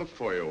going out to look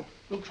for you.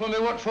 Look for me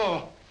what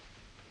for?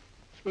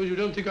 Suppose you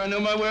don't think I know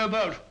my way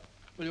about.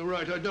 Well, you're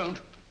right, I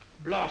don't.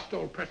 Blast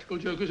all practical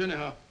jokers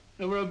anyhow.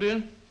 Know where I've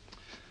been?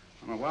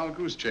 On a wild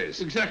goose chase.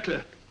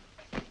 Exactly.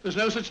 There's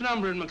no such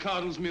number in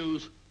McCardle's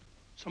Muse.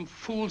 Some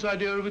fool's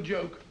idea of a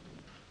joke.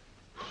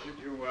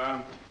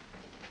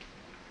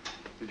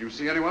 Did you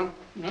see anyone?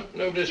 No,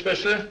 nobody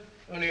especially.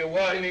 Only a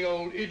whining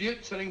old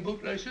idiot selling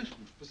bootlaces.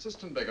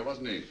 Persistent beggar,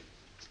 wasn't he?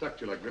 Stuck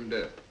to you like grim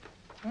death.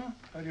 Huh?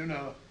 How do you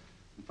know?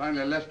 And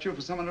finally left you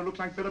for someone who looked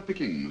like Bella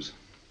Pickings.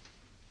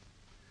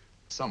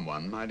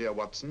 Someone, my dear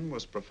Watson,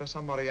 was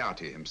Professor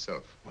Moriarty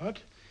himself. What?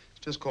 He's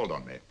just called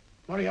on me.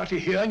 Moriarty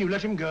here and you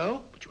let him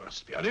go? But you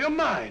must be out of your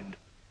mind.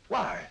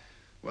 Why?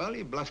 Well,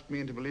 he bluffed me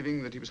into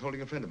believing that he was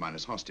holding a friend of mine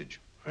as hostage.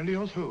 Friend of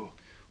yours who?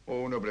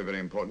 Oh, nobody very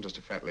important, just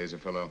a fat, lazy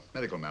fellow.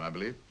 Medical man, I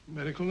believe.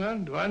 Medical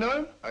man? Do I know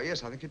him?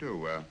 Yes, I think you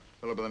do.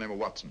 Fellow by the name of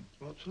Watson.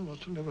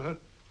 Watson, never heard.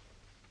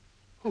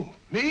 Who,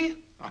 me?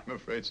 I'm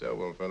afraid so,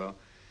 old fellow.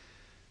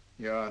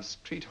 Your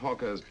street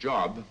hawker's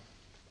job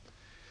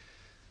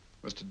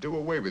was to do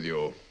away with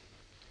you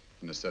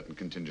in a certain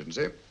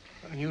contingency.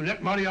 And you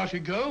let Moriarty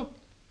go?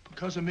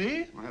 Because of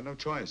me? I had no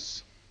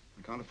choice.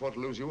 I can't afford to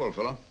lose you, old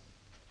fellow.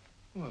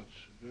 Well,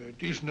 it's very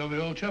decent of the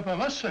old chap, I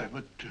must say,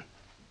 but...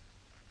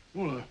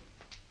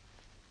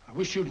 I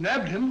wish you'd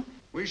nabbed him.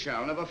 We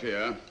shall, never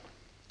fear.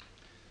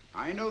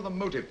 I know the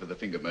motive for the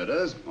finger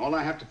murders. All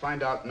I have to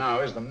find out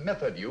now is the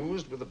method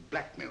used with the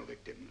blackmail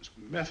victims.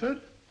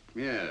 Method?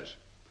 Yes.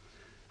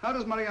 How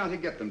does Moriarty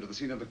get them to the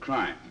scene of the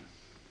crime?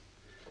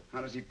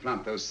 How does he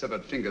plant those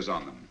severed fingers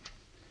on them?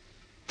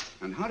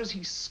 And how does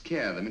he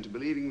scare them into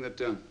believing that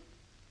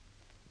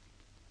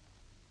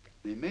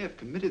they may have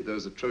committed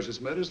those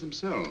atrocious murders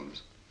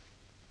themselves?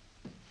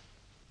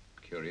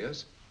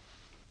 Curious.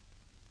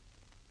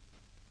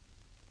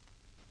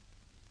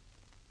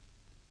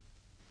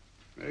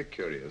 Very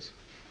curious.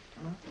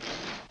 Huh?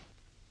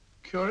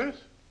 Curious?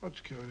 What's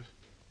curious?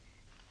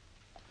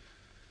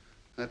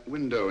 That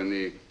window in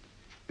the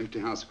empty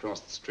house across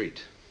the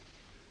street.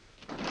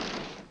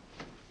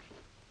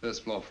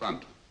 First floor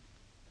front.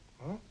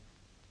 Huh?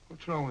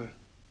 What's wrong with it?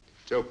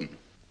 It's open.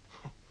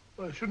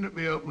 Why shouldn't it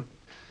be open?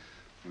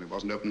 Well, it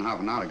wasn't open half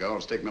an hour ago.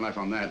 I'll stake my life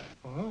on that.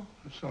 Oh,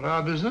 that's not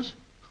our business.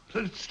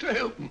 Let it stay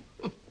open.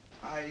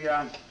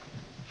 I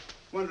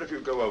wonder if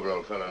you'd go over,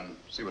 old fellow, and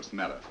see what's the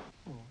matter.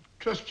 Oh,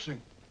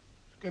 trespassing.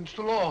 Against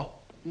the law.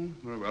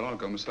 Very well, I'll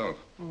go myself.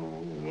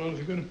 Oh, well, if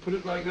you're going to put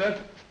it like that,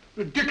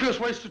 ridiculous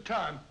waste of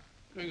time.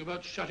 Going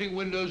about shutting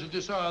windows at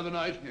this hour of the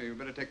night. Here, you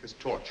better take this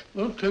torch.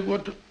 Well, take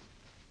what?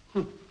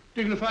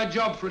 Dignified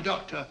job for a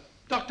doctor.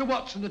 Dr.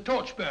 Watson, the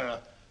torchbearer.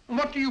 And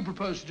what do you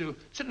propose to do?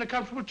 Sit in a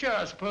comfortable chair,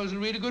 I suppose,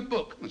 and read a good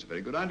book? That's a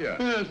very good idea.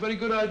 Yes, a very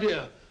good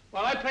idea.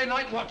 While I play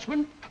night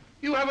watchman,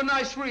 you have a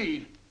nice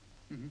read.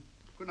 Mm-hmm.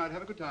 Good night.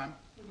 Have a good time.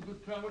 Have a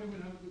good time? What do you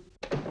mean, have a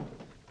good time?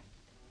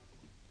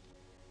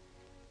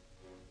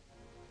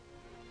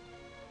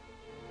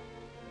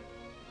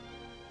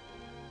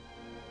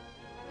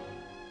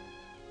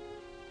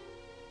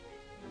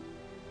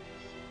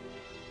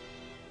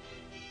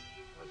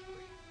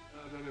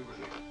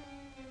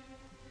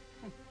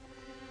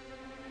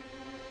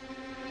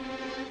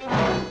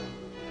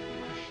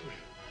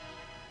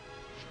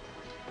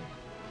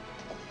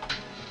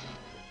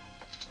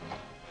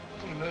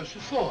 What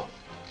is for?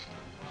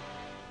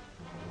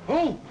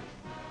 Oh,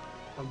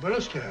 umbrella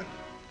stand.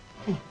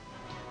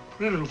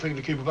 Pretty little thing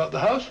to keep about the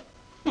house.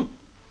 Must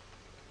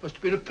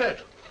have been a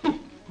pet.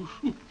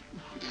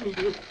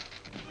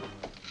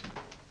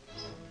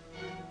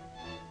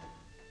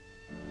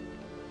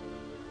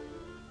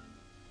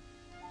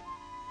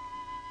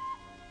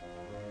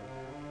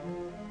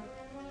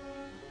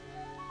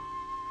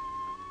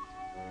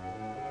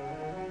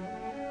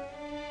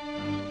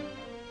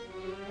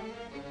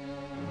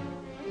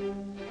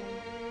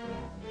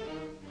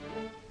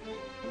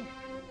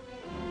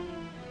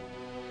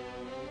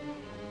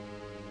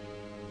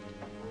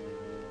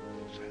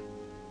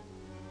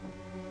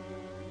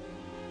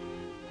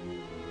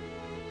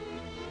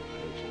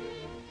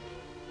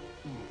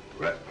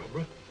 Rat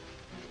rubber.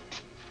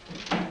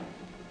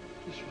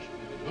 This must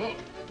be the door.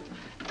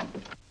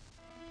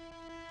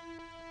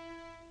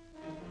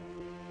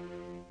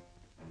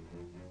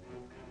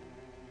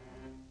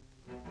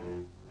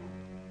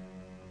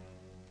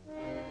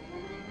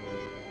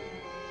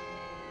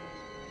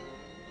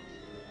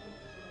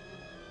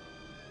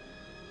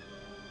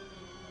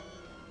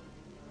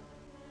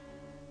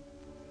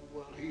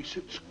 While he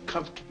sits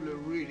comfortably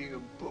reading a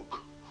book.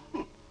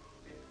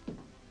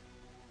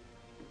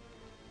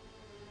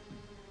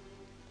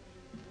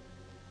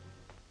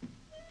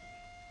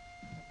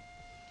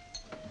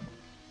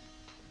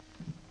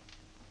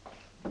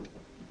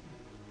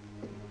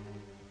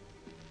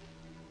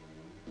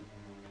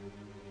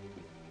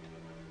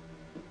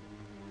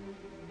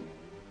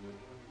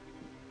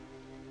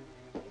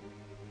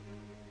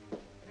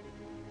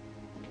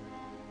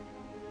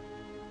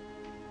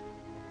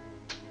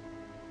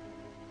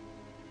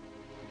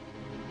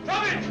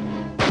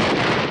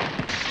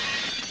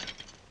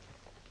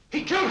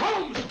 He killed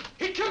Holmes!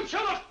 He killed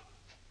Sherlock!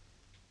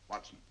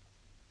 Watson.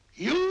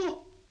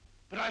 You?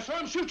 But I saw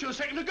him shoot you a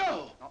second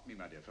ago. Not me,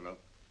 my dear fellow.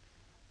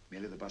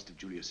 Merely the bust of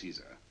Julius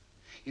Caesar.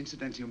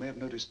 Incidentally, you may have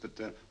noticed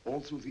that all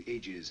through the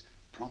ages,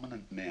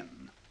 prominent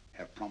men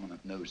have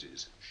prominent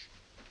noses.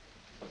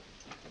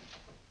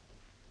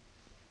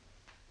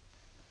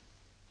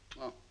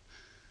 Oh, I'm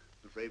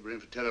afraid we're in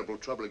for terrible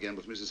trouble again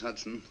with Mrs.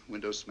 Hudson.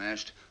 Window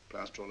smashed,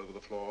 plaster all over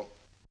the floor.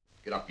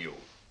 Get up, you.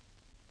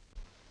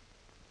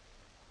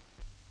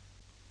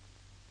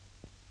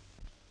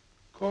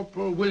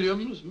 Corporal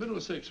Williams,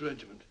 Middlesex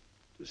Regiment.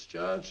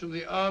 Discharged from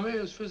the army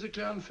as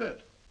physically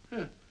unfit.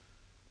 Yeah.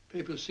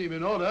 Papers seem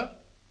in order.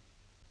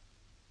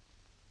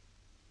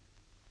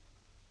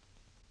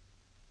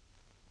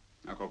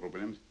 Now, Corporal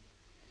Williams,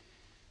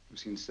 you've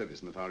seen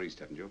service in the Far East,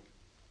 haven't you?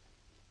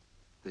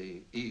 The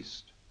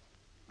East?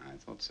 I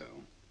thought so.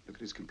 Look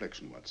at his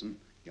complexion, Watson.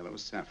 Yellow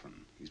as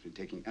saffron. He's been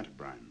taking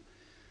Atabrine.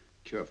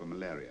 Cure for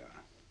malaria.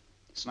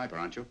 Sniper,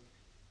 aren't you?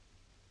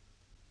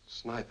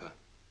 Sniper.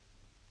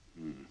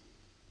 Hmm.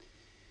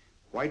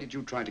 Why did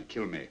you try to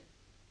kill me?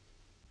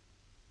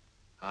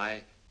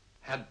 I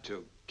had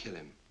to kill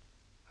him.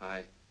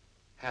 I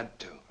had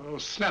to. Oh,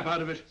 snap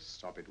out of it.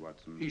 Stop it,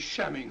 Watson. He's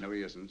shamming. No,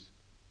 he isn't.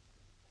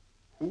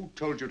 Who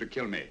told you to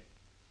kill me?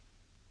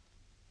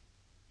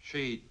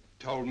 She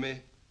told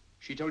me.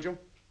 She told you?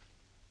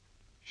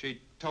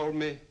 She told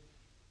me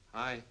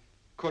I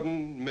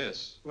couldn't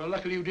miss. Well,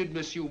 luckily you did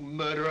miss, you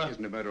murderer. He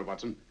isn't a murderer,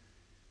 Watson.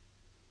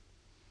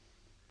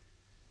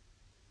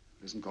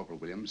 Listen, Corporal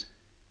Williams.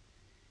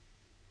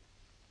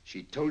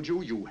 She told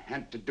you you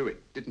had to do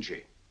it, didn't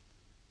she?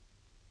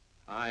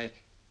 I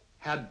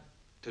had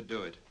to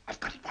do it. I've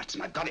got it,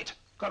 Watson, I've got it.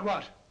 Got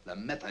what? The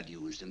method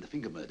used in the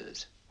finger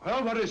murders.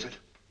 Well, what is it?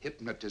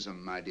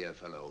 Hypnotism, my dear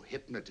fellow,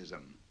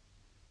 hypnotism.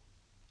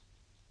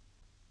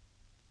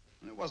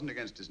 And it wasn't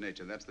against his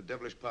nature, that's the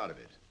devilish part of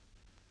it.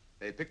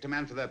 They picked a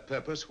man for their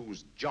purpose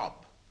whose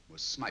job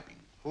was sniping.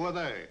 Who are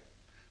they?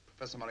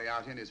 Professor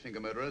Moriarty and his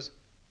finger murderers.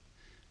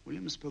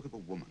 Williams spoke of a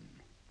woman.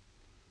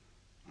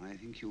 I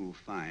think you'll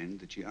find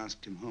that she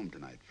asked him home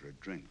tonight for a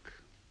drink.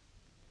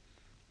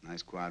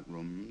 Nice quiet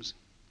rooms,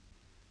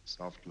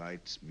 soft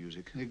lights,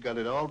 music. You got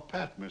it all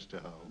pat,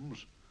 Mr.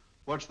 Holmes.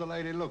 What's the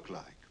lady look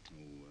like?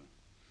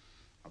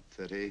 Oh, up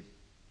 30,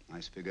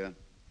 nice figure,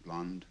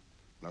 blonde,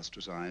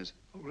 lustrous eyes.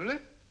 Oh, really?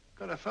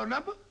 Got a phone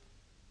number?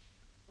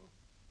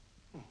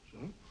 Oh, so?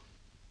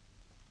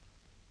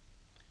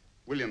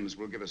 Williams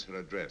will give us her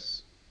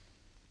address.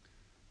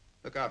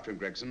 Look after him,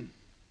 Gregson.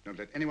 Don't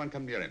let anyone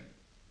come near him.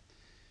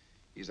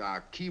 He's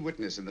our key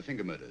witness in the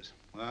finger murders.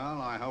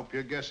 Well, I hope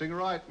you're guessing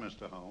right,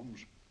 Mr.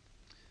 Holmes.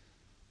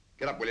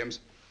 Get up, Williams.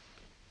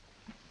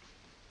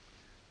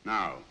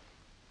 Now,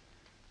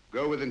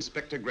 go with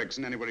Inspector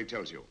Gregson anywhere he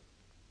tells you.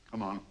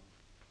 Come on.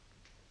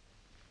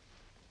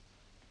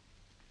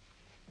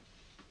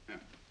 Yeah.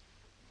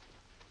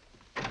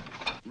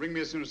 Ring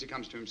me as soon as he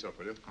comes to himself,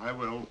 will you? I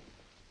will.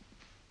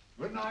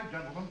 Good night,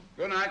 gentlemen.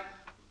 Good night.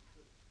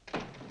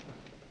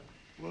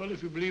 Well,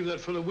 if you believe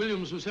that fellow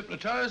Williams was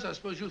hypnotized, I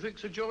suppose you think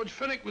Sir George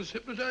Fenwick was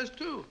hypnotized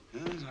too.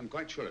 Yes, I'm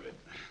quite sure of it.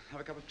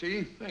 Have a cup of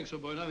tea? Thanks,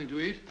 old boy. Nothing to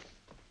eat.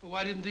 Well,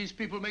 why didn't these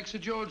people make Sir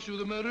George do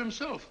the murder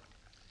himself?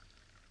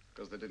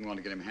 Because they didn't want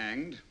to get him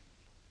hanged.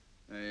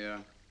 They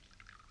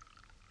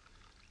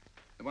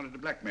wanted to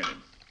blackmail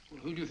him.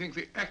 Well, who do you think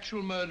the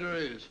actual murderer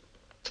is?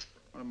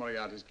 One of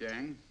Moriarty's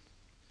gang.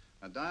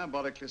 A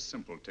diabolically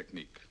simple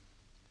technique.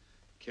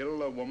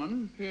 Kill a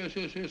woman. Yes.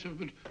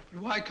 But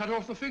why cut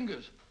off the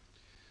fingers?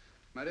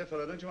 My dear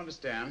fellow, don't you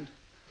understand?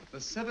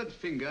 The severed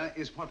finger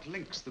is what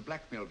links the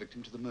blackmail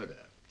victim to the murder.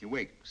 He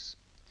wakes,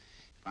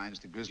 finds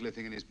the grisly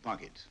thing in his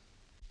pocket.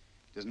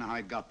 He doesn't know how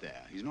it got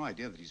there. He's no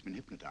idea that he's been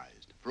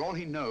hypnotized. For all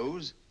he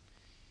knows,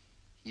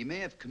 he may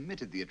have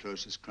committed the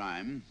atrocious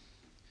crime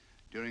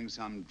during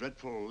some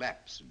dreadful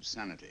lapse of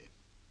sanity.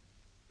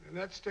 In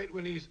that state,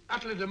 when he's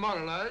utterly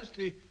demoralized,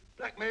 the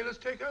blackmailers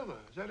take over.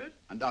 Is that it?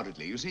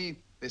 Undoubtedly. You see,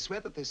 they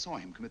swear that they saw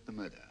him commit the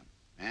murder.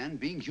 And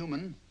being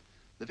human,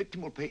 the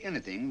victim will pay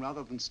anything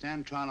rather than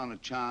stand trial on a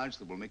charge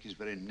that will make his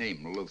very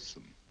name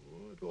loathsome.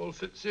 Oh, it all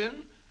fits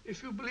in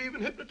if you believe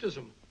in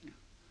hypnotism.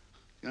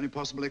 The only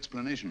possible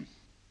explanation.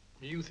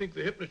 You think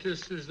the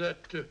hypnotist is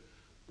that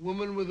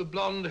woman with the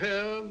blonde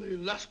hair and the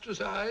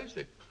lustrous eyes,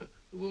 the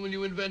woman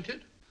you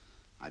invented?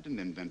 I didn't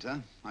invent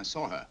her. I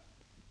saw her.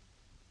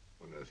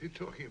 What on earth are you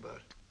talking about?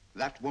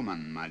 That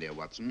woman, my dear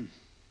Watson,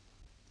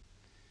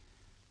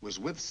 was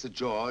with Sir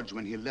George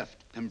when he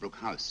left Pembroke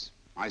House.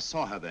 I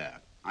saw her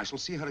there. I shall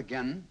see her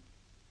again,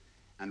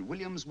 and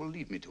Williams will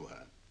lead me to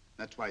her.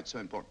 That's why it's so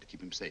important to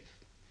keep him safe.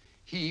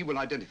 He will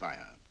identify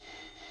her.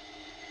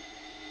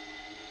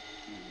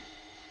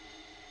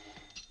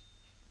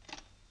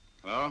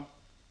 Hello?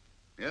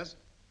 Yes?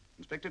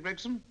 Inspector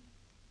Gregson?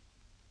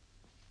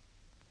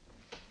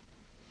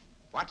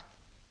 What?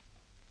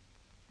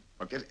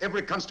 I'll get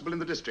every constable in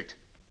the district.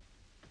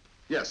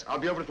 Yes, I'll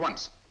be over at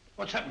once.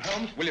 What's happened,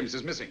 Holmes? Williams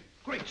is missing.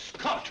 Great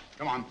Scott!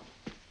 Come on.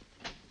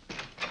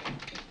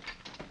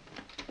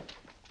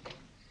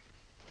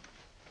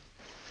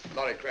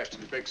 Lorry crashed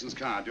into Gregson's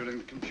car. During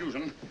the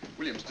confusion,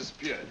 Williams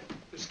disappeared.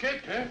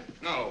 Escaped, eh?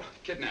 No,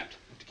 kidnapped.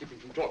 To keep him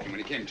from talking when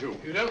he came to.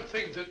 You don't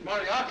think that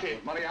Moriarty...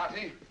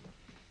 Moriarty?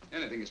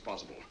 Anything is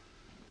possible.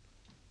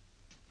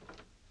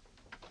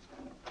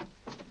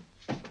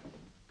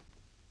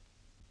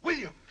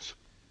 Williams!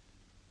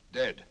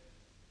 Dead.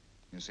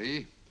 You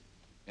see,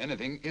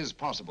 anything is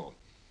possible.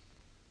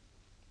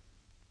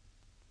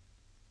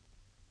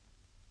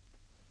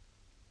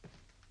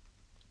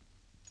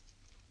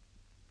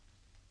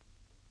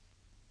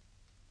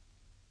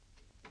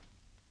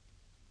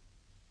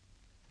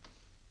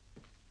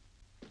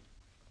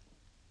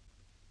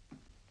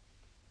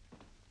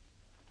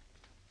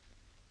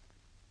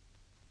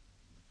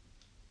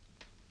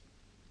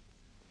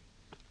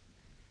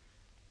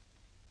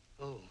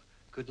 Oh,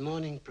 good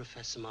morning,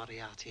 Professor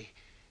Moriarty.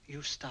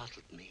 You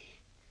startled me.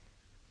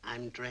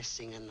 I'm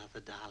dressing another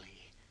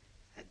dolly,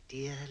 a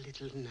dear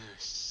little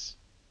nurse.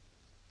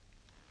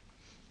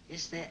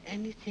 Is there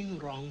anything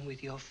wrong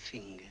with your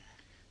finger?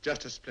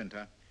 Just a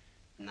splinter.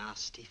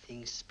 Nasty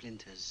thing,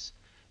 splinters.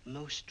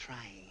 Most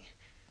trying.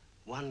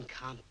 One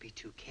can't be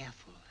too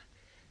careful,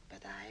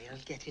 but I'll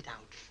get it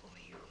out for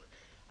you.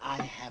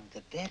 I have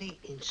the very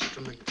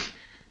instrument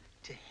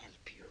to help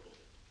you.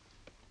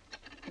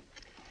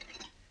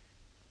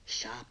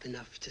 Sharp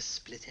enough to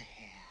split a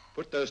hair.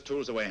 Put those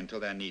tools away until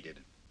they're needed.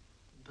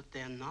 But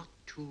they're not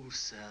tools,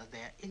 sir.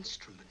 They're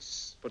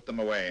instruments. Put them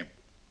away.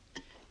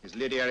 Is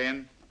Lydia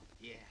in?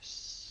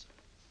 Yes.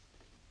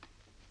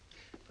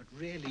 But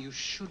really, you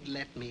should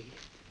let me.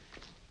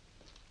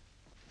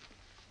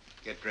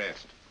 Get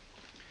dressed.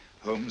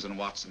 Holmes and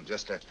Watson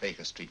just left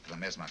Baker Street for the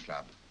Mesmer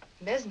Club.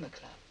 Mesmer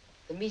Club?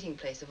 The meeting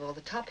place of all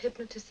the top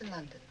hypnotists in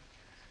London.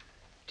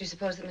 Do you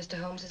suppose that Mr.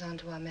 Holmes is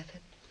onto our method?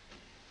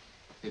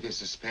 If he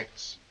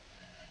suspects,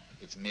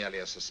 it's merely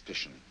a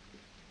suspicion.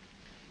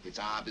 It's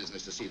our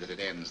business to see that it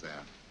ends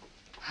there.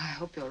 I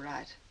hope you're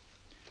right.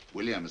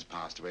 Williams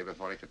passed away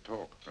before he could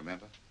talk,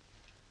 remember?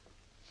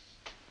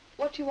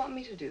 What do you want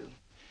me to do?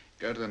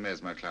 Go to the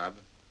Mesmer Club,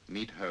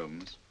 meet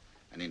Holmes,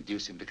 and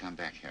induce him to come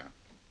back here.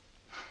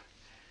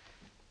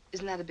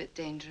 Isn't that a bit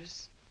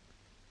dangerous?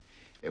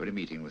 Every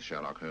meeting with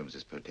Sherlock Holmes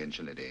is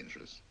potentially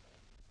dangerous.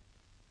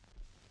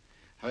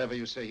 However,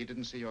 you say he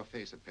didn't see your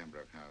face at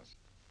Pembroke House.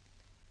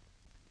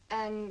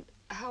 And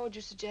how would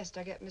you suggest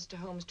I get Mr.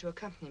 Holmes to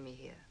accompany me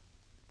here?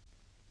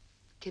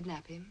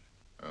 Kidnap him?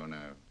 Oh,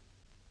 no.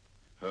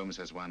 Holmes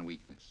has one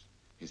weakness,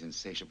 his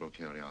insatiable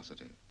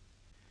curiosity.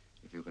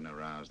 If you can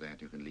arouse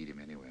that, you can lead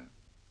him anywhere.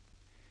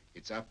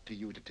 It's up to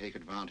you to take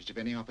advantage of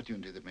any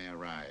opportunity that may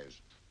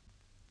arise.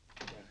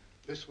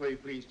 This way,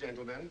 please,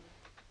 gentlemen.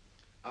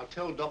 I'll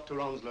tell Dr.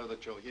 Onslow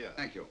that you're here.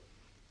 Thank you.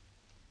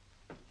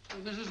 So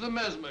this is the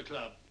Mesmer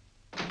Club.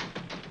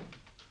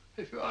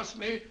 If you ask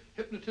me,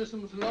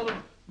 hypnotism is a lot of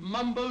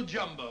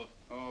mumbo-jumbo.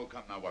 Oh,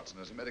 come now, Watson.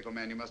 As a medical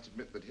man, you must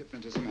admit that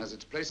hypnotism has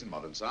its place in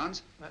modern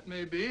science. That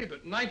may be,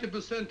 but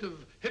 90%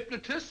 of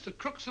hypnotists are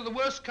crooks of the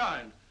worst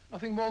kind.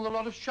 Nothing more than a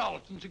lot of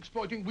charlatans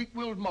exploiting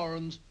weak-willed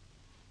morons.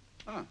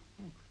 Ah,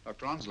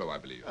 Dr. Onslow, I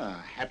believe.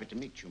 Happy to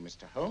meet you,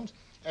 Mr. Holmes.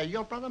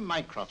 Your brother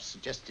Mycroft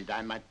suggested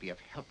I might be of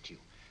help to you.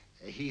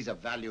 He's a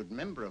valued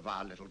member of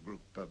our little group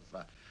of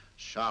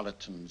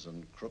charlatans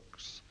and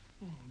crooks.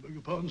 Oh, beg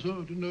your pardon, sir.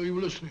 I didn't know you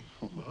were listening.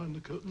 Behind the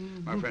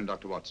curtain. My friend,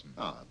 Dr. Watson.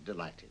 Oh,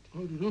 delighted.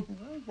 How do you know?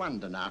 I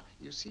wonder now.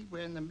 You see,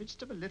 we're in the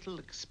midst of a little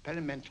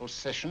experimental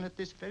session at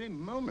this very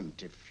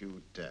moment. If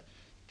you'd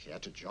care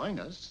to join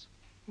us.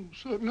 Oh,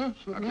 certainly,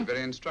 certainly. That'd be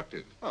very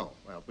instructive. Oh,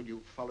 well, will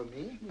you follow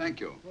me? Thank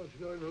you. Why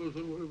should I know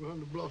somewhere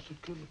behind the blasted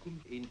curtain?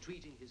 In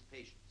treating his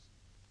patients.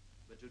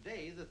 But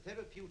today, the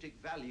therapeutic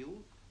value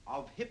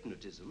of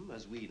hypnotism,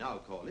 as we now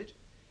call it,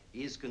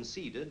 is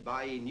conceded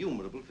by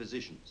innumerable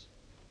physicians.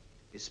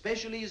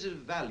 Especially is it of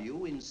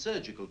value in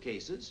surgical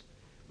cases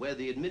where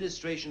the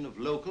administration of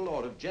local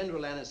or of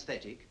general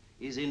anesthetic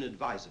is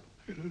inadvisable.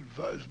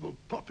 Inadvisable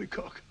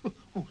poppycock.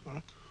 Oh,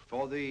 sorry.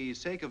 For the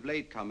sake of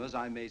latecomers,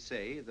 I may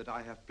say that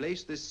I have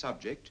placed this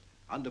subject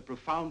under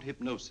profound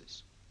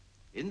hypnosis.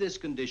 In this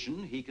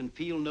condition, he can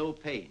feel no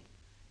pain,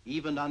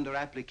 even under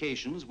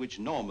applications which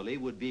normally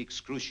would be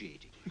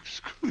excruciating.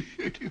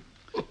 Excruciating?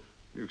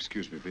 You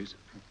excuse me, please.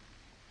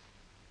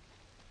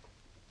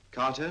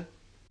 Carter,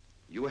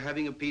 you are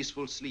having a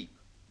peaceful sleep.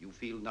 You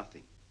feel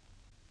nothing.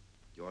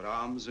 Your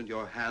arms and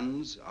your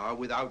hands are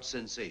without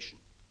sensation.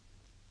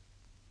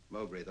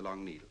 Mowbray, the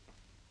long needle.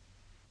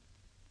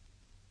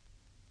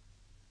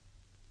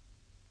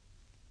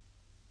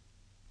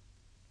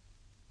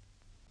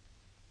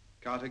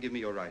 Carter, give me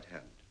your right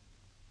hand.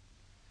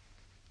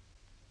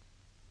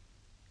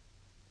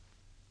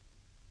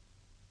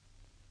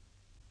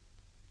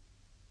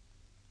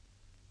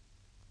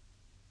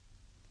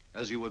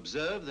 As you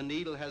observe, the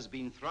needle has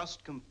been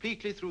thrust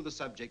completely through the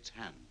subject's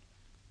hand.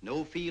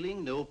 No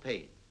feeling, no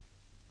pain.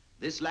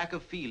 This lack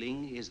of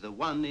feeling is the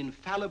one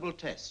infallible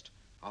test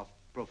of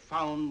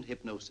profound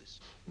hypnosis.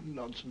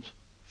 Nonsense.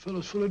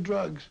 Fellow's full of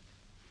drugs.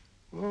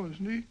 Oh,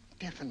 isn't he?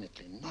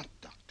 Definitely not,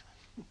 Doctor.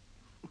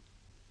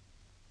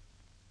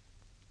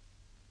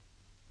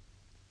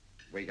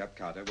 Wake up,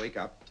 Carter, wake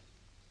up.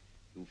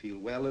 You feel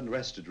well and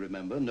rested,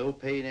 remember. No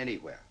pain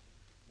anywhere.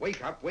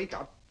 Wake up, wake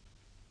up.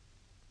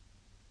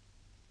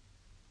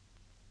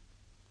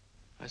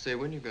 I say,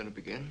 when are you going to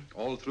begin?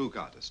 All through,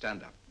 Carter.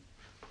 Stand up.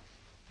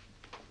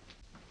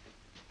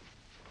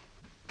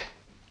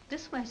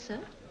 This way, sir.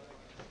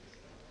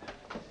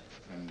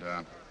 And,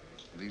 are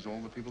these all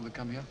the people that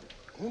come here?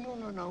 Oh, no,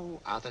 no,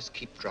 no. Others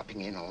keep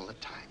dropping in all the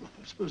time.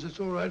 I suppose it's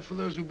all right for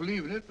those who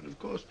believe in it, but of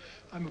course,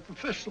 I'm a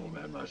professional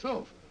man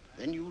myself.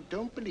 Then you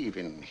don't believe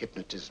in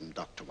hypnotism,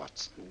 Dr.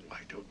 Watson? Oh,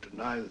 I don't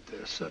deny that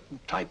there are certain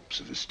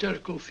types of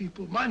hysterical,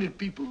 feeble-minded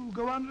people who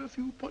go under if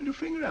you point your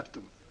finger at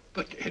them.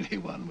 But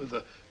anyone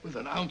with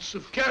an ounce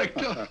of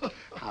character...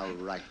 How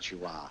right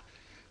you are.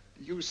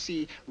 You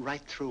see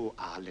right through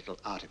our little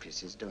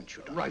artifices, don't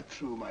you, Doctor? Right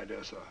through, my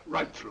dear sir.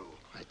 Right through.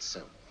 Quite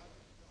so.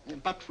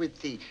 But with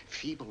the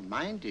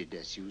feeble-minded,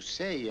 as you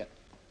say...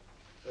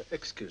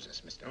 excuse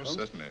us, Mr. Holmes.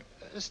 Certainly.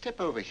 Step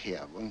over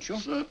here, won't you?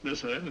 Certainly,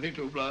 sir. Anything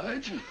to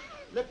oblige.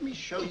 Let me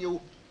show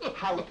you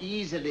how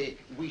easily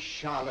we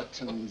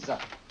charlatans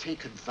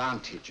take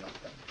advantage of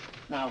them.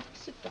 Now,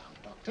 sit down,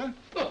 Doctor.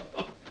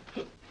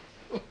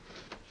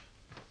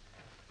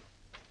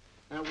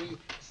 Now, we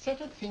set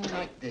a thing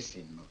like this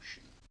in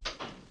motion.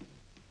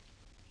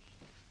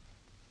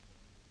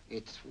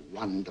 It's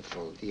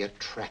wonderful, the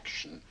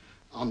attraction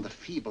on the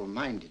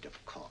feeble-minded,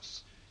 of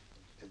course.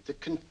 The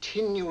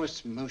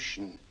continuous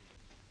motion,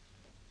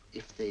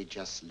 if they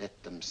just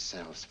let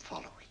themselves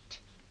follow it.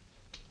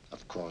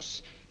 Of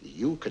course,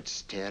 you could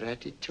stare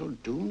at it till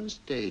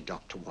doomsday,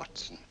 Dr.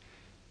 Watson,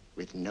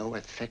 with no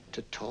effect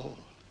at all.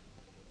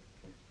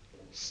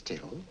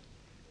 Still,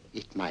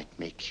 it might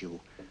make you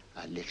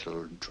a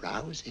little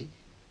drowsy,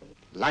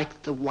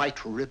 like the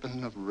white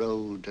ribbon of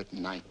road at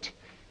night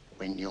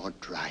when you're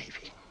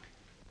driving.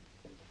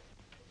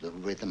 The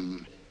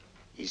rhythm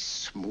is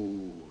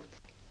smooth,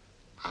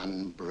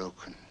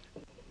 unbroken,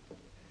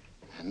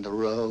 and the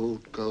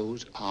road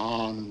goes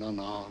on and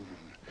on,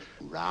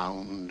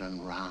 round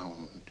and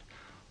round,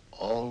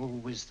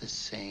 always the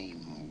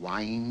same,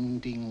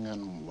 winding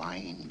and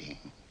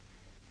winding.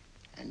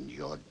 And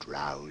you're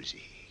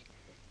drowsy,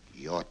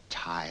 you're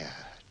tired.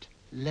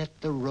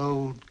 Let the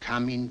road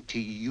come into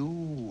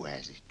you,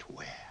 as it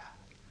were.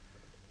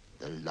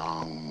 The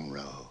long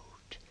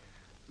road,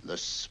 the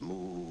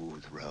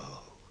smooth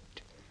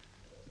road,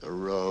 the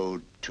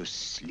road to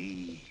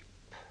sleep.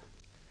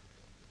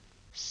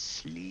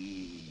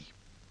 Sleep.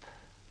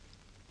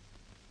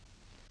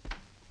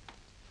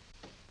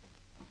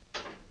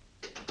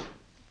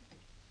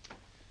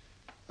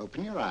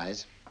 Open your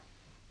eyes.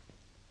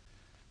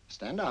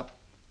 Stand up.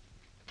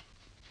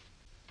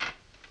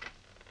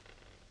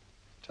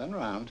 Turn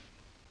around.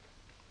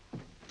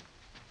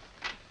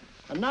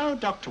 And now,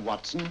 Dr.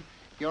 Watson,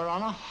 you're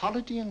on a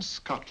holiday in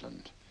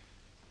Scotland.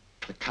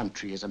 The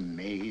country is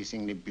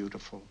amazingly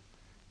beautiful.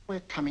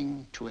 We're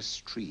coming to a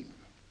stream.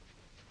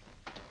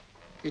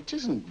 It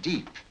isn't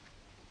deep.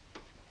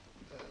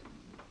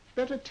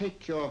 Better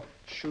take your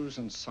shoes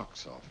and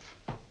socks off.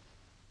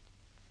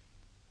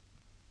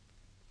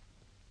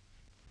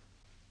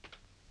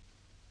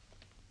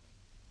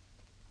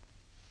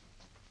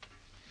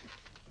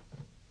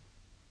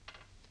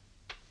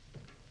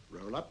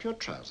 Roll up your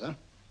trouser.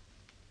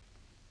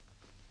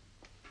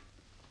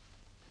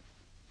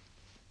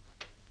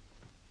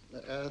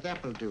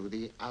 That will do.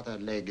 The other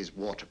leg is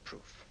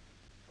waterproof.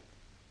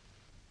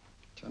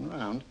 Turn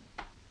around.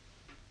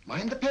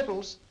 Mind the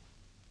pedals.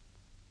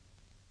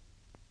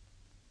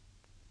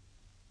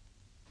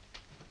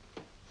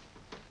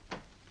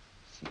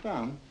 Sit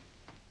down.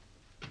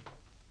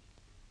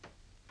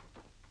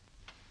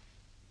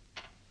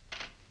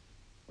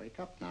 Wake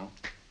up now.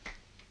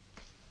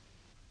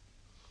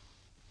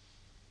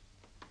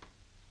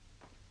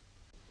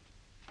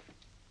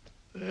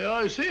 Yeah,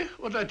 I see.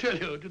 What did I tell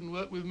you? It didn't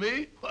work with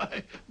me.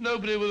 Why,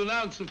 nobody with an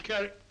ounce of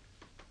character.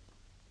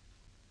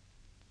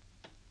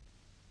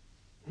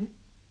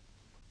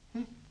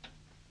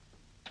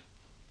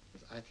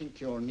 I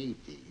think you'll need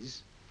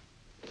these.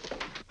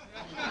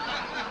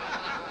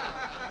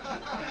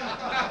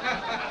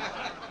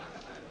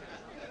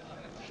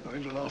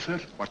 Nothing to laugh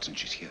at. Watson,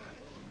 she's here.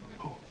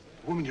 Oh,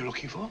 the woman you're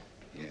looking for?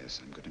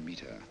 Yes, I'm going to meet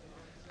her.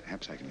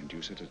 Perhaps I can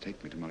induce her to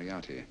take me to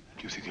Moriarty.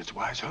 Do you think it's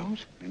wise,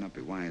 Holmes? May not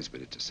be wise,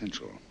 but it's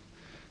essential.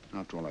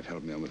 After all, I've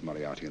held me on with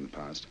Moriarty in the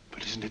past.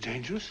 But isn't it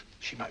dangerous?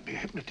 She might be a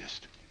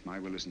hypnotist. My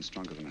will isn't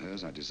stronger than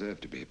hers. I deserve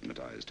to be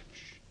hypnotized.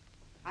 Shh.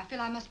 I feel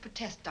I must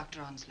protest,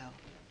 Dr. Onslow.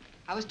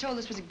 I was told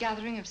this was a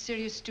gathering of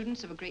serious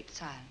students of a great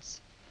science,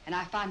 and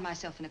I find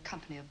myself in a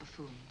company of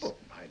buffoons. Oh,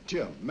 my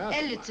dear madam.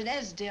 Elliot's and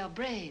Esdale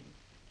Braid.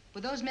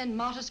 Were those men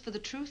martyrs for the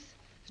truth,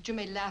 that you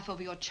may laugh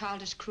over your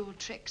childish, cruel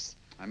tricks?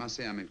 I must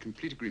say I'm in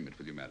complete agreement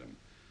with you, madam.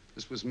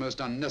 This was most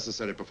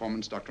unnecessary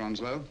performance, Dr.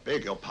 Onslow.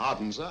 Beg your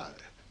pardon, sir.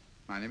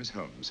 My name is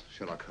Holmes,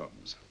 Sherlock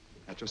Holmes.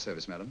 At your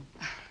service, madam.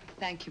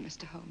 Thank you,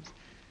 Mr. Holmes.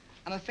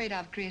 I'm afraid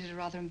I've created a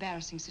rather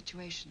embarrassing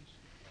situation.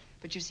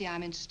 But you see,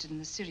 I'm interested in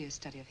the serious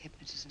study of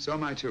hypnotism. So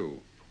am I, too.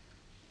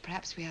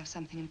 Perhaps we have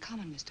something in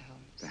common, Mr.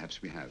 Holmes.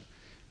 Perhaps we have.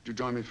 Would you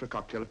join me for a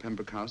cocktail at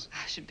Pembroke House?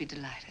 I should be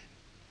delighted.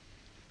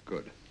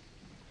 Good.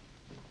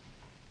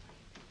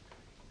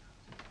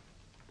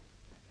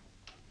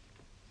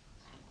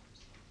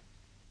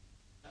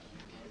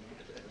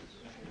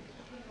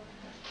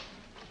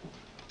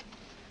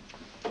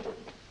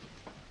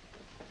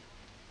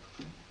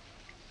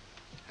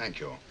 Thank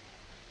you.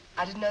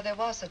 I didn't know there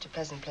was such a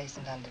pleasant place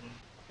in London.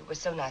 It was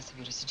so nice of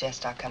you to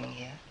suggest our coming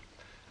here.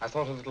 I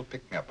thought a little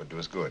pick-me-up would do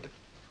us good.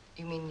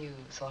 You mean you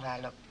thought I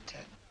looked...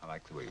 I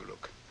like the way you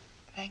look.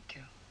 Thank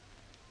you.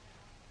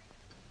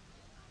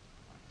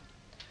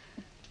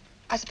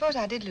 I suppose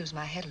I did lose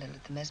my head a little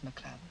at the Mesmer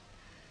Club.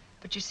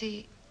 But you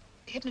see,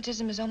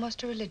 hypnotism is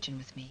almost a religion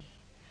with me.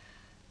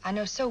 I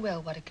know so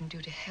well what it can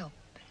do to help,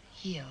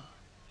 heal.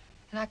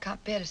 And I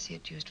can't bear to see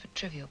it used for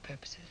trivial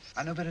purposes.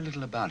 I know very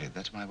little about it.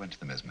 That's why I went to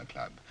the Mesmer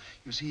Club.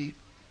 You see,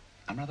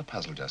 I'm rather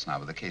puzzled just now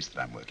with the case that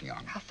I'm working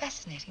on. How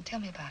fascinating. Tell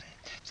me about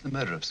it. It's the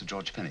murder of Sir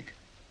George Fenwick.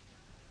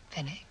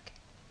 Fenwick?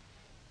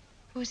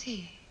 Who's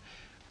he?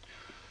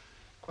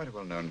 Quite a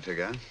well-known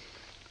figure.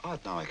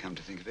 Odd now I come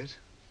to think of it.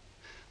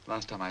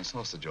 Last time I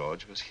saw Sir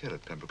George was here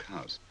at Pembroke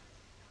House.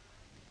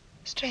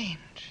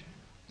 Strange.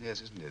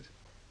 Yes, isn't it?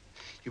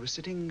 He was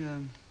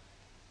sitting,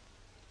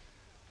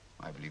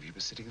 I believe he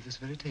was sitting at this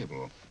very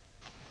table.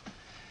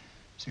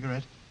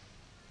 Cigarette?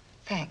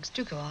 Thanks.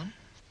 Do go on.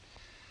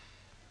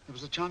 There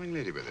was a charming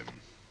lady with him.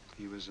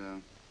 He was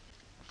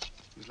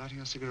lighting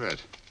a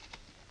cigarette.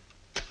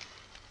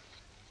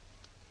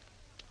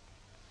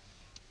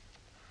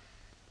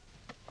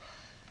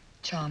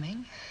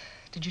 Charming.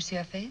 Did you see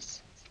her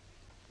face?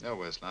 No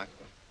worse luck.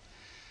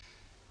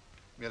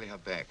 Merely her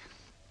back.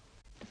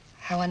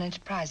 How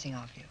unenterprising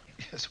of you.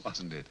 Yes,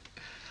 wasn't it?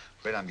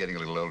 Afraid I'm getting a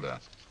little older.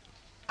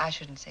 I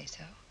shouldn't say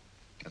so.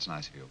 That's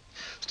nice of you.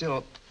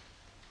 Still,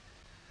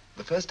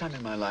 the first time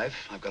in my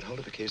life, I've got hold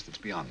of a case that's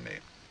beyond me.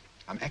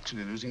 I'm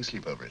actually losing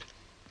sleep over it.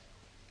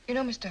 You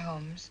know, Mr.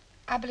 Holmes,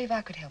 I believe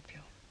I could help you.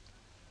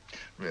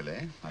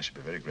 Really? I should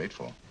be very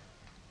grateful.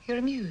 You're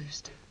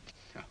amused.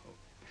 Oh,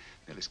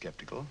 merely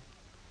skeptical.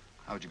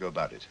 How would you go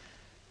about it?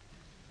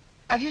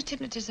 I've used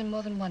hypnotism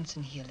more than once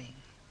in healing.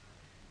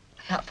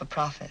 Not for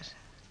profit.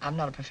 I'm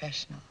not a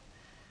professional.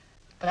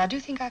 But I do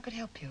think I could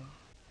help you.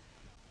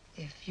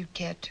 If you'd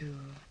care to...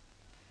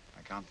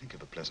 I can't think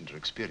of a pleasanter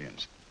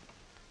experience.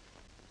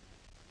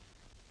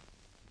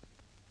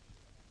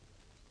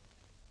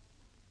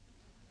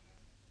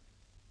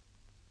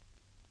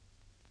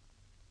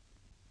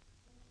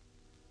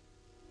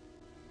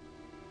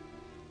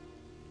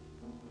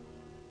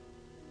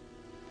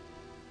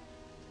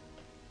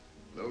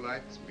 Low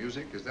lights,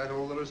 music, is that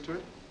all there is to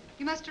it?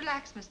 You must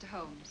relax, Mr.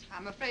 Holmes.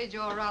 I'm afraid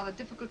you're a rather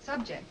difficult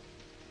subject.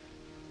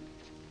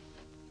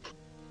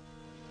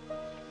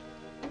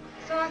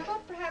 So I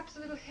thought perhaps a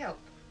little help.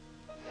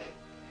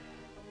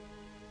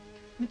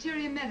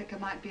 Materia medica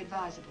might be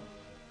advisable.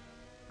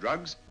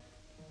 Drugs?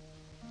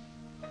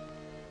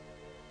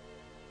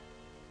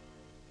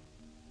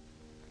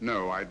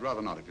 No, I'd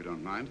rather not, if you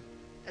don't mind.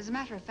 As a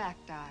matter of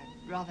fact,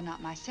 I'd rather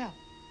not myself.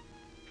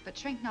 But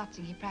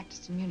Schrenk-Notzing, he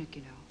practiced in Munich,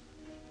 you know.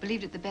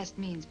 Believed it the best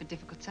means for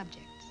difficult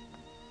subjects.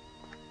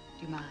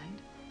 Do you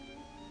mind?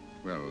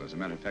 Well, as a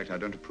matter of fact, I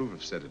don't approve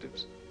of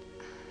sedatives.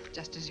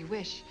 Just as you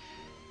wish.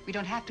 We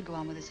don't have to go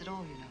on with this at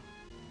all, you know.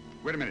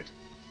 Wait a minute.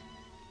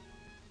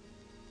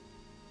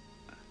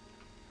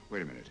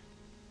 Wait a minute.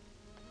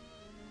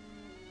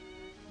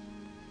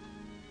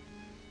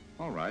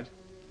 All right.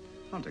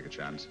 I'll take a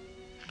chance.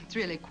 It's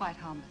really quite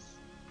harmless.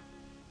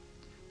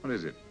 What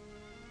is it?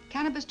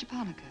 Cannabis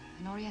japonica,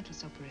 an oriental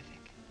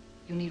soporific.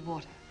 You need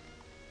water.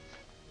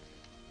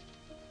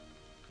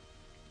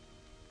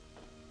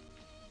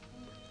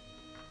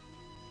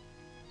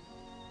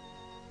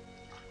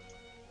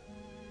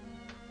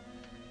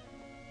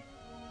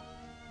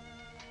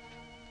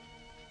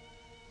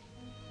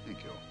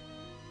 Thank you.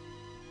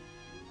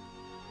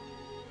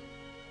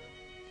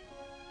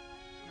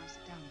 Now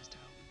sit down, Mr.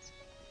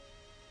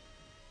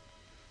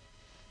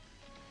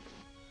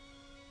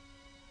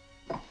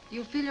 Holmes.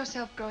 You'll feel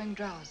yourself growing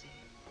drowsy.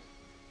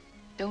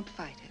 Don't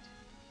fight it.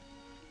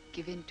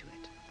 Give in to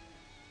it.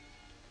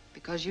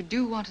 Because you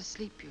do want to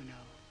sleep, you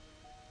know.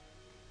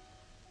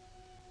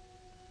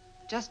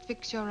 Just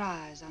fix your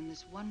eyes on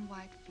this one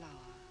white flower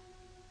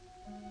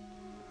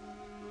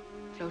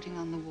floating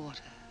on the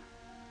water.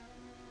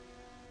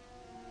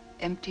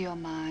 Empty your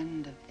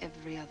mind of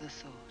every other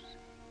thought.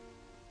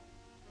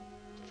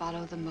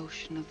 Follow the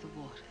motion of the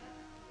water.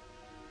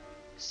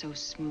 So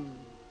smooth,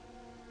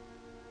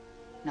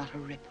 not a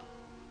ripple.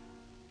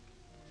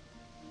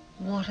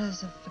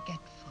 Waters of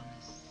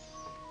forgetfulness.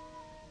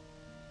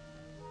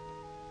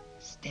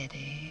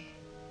 Steady,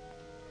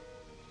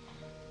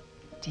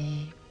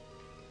 deep,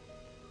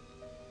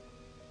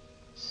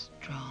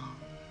 strong.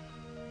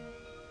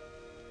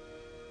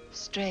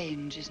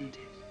 Strange, isn't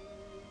it?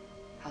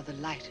 How the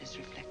light is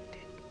reflected.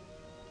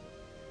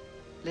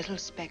 Little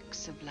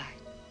specks of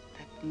light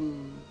that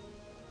move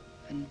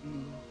and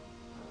move.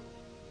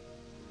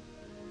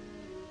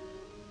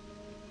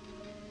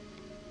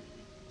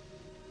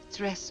 It's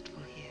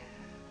restful here.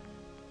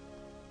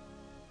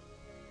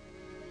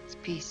 It's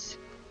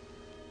peaceful.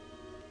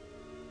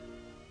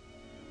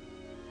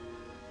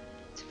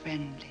 It's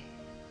friendly.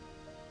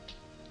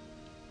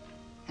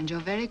 And you're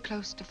very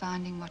close to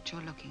finding what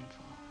you're looking for.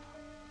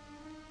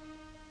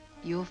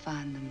 You'll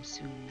find them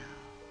soon now.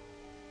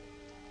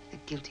 The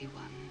guilty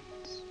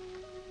ones.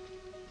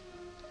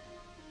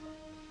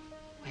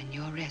 When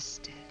you're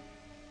rested,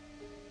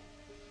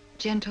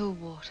 gentle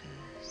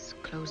waters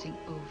closing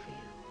over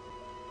you.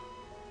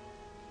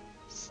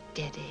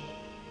 Steady,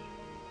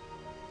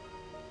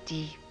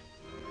 deep,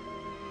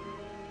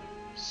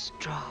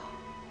 strong.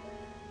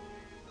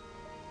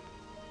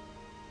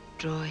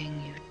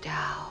 Drawing you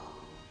down,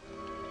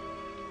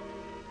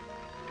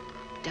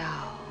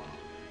 down,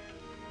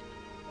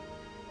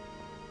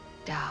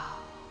 down.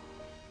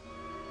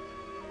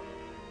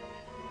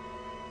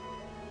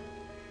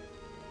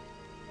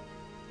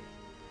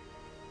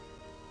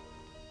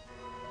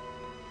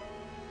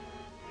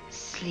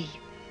 Sleep.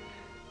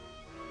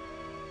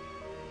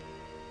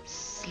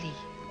 Sleep.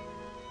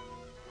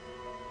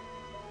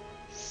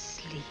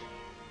 Sleep.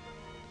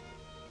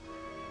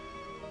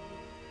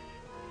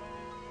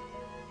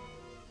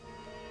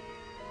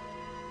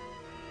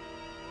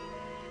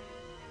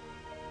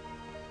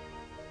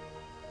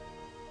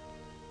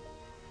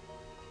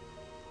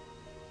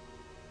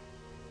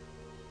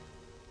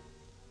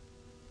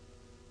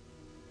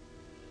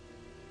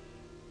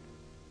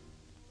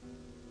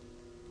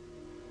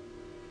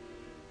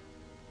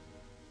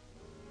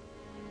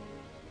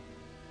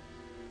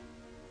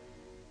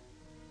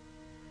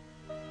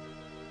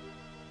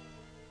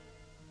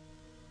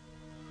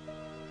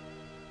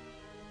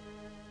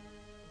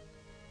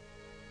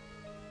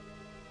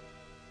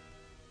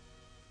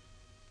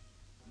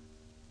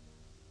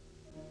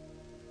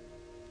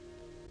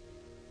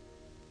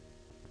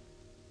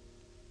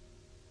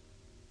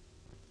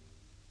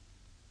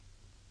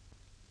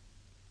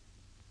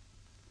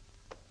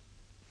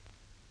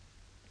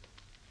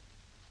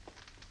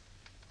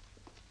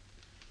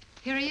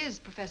 Here he is,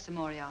 Professor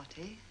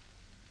Moriarty.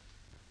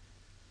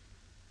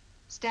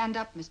 Stand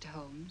up, Mr.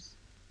 Holmes.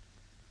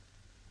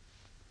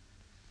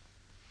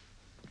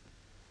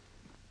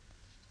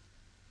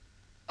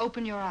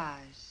 Open your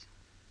eyes.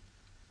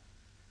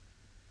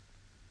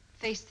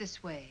 Face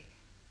this way.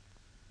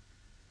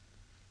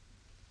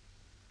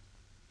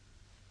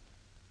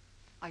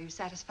 Are you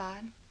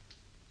satisfied?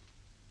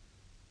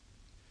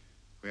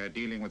 We are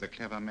dealing with a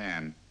clever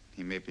man.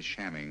 He may be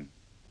shamming.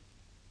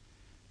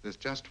 There's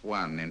just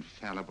one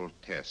infallible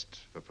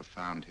test for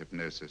profound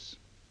hypnosis.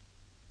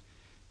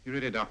 You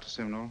ready, Dr.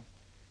 Simnel?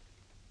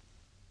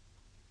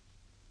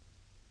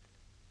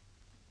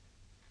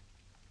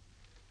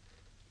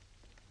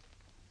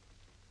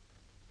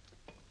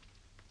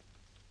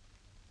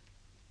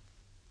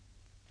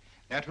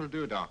 That will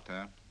do,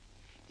 Doctor.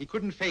 He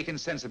couldn't fake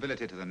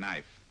insensibility to the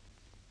knife.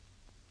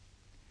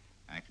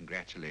 I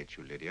congratulate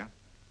you, Lydia.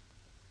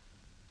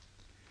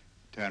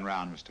 Turn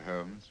round, Mr.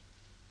 Holmes.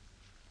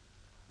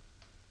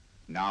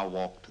 Now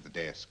walk to the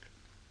desk.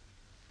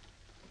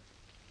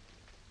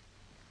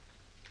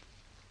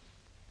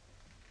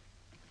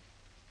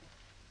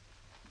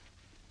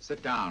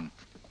 Sit down.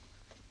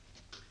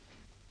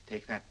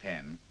 Take that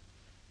pen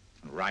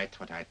and write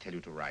what I tell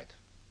you to write.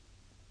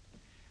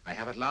 I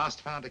have at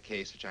last found a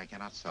case which I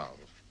cannot solve.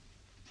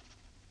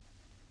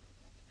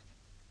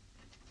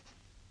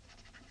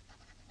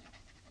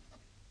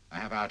 I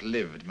have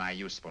outlived my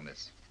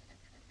usefulness.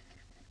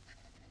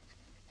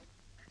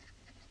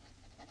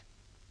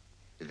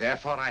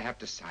 Therefore, I have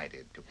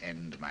decided to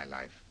end my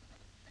life.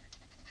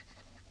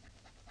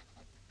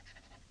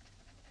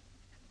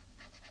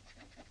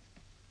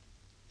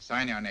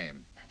 Sign your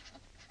name.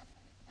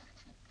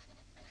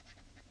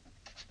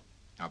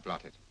 Now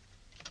blot it.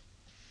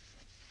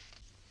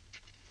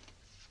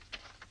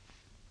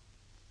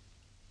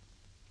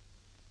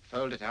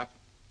 Fold it up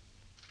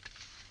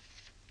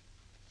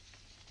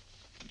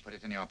and put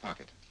it in your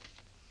pocket.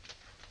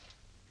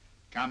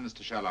 Come,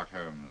 Mr. Sherlock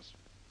Holmes.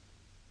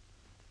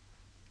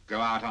 Go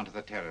out onto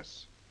the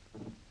terrace.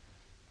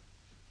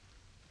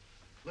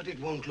 But it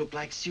won't look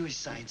like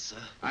suicide, sir.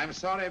 I'm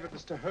sorry, but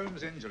Mr.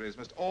 Holmes' injuries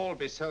must all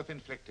be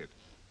self-inflicted.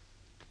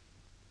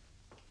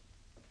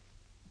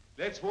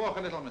 Let's walk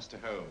a little,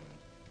 Mr. Holmes.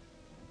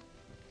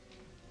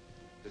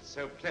 It's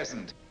so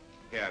pleasant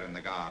here in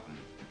the garden.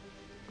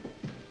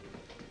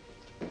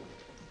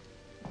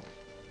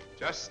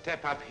 Just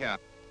step up here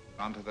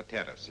onto the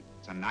terrace.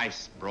 It's a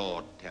nice,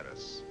 broad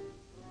terrace.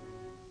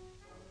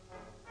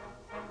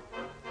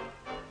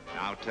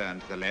 Now turn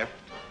to the left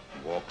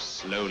and walk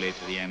slowly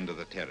to the end of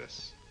the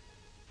terrace.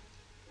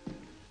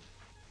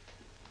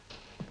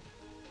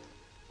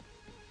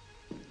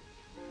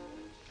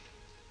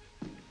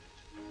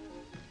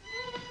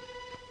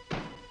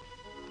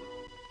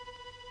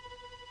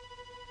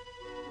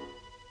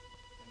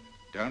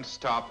 Don't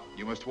stop.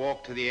 You must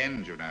walk to the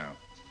end, you know.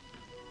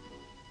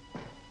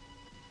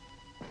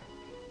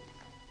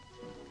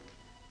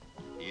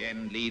 The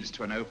end leads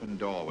to an open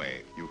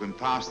doorway. You can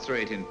pass through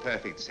it in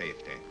perfect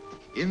safety.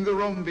 In the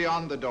room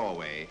beyond the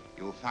doorway,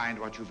 you'll find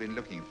what you've been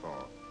looking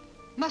for.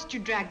 Must you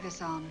drag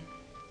this on?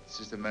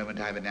 This is the moment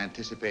I've been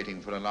anticipating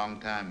for a long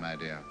time, my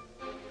dear.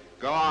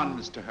 Go on,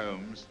 Mr.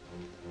 Holmes.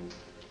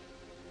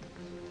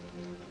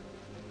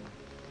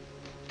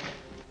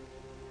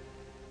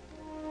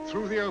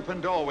 Through the open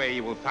doorway,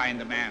 you will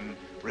find the man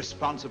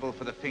responsible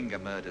for the finger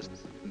murders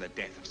and the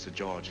death of Sir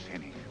George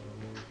Fenwick.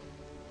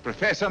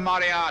 Professor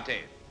Moriarty.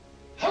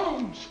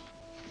 Holmes!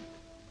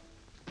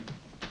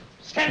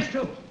 Stand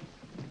still.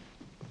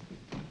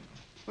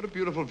 What a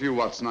beautiful view,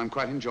 Watson. I'm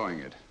quite enjoying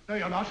it. No,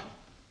 you're not.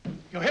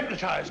 You're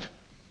hypnotized.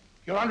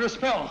 You're under a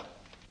spell.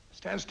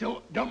 Stand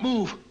still. Don't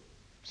move.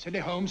 Steady,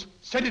 Holmes.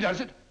 Steady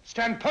does it.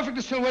 Stand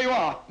perfectly still where you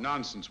are.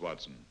 Nonsense,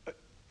 Watson.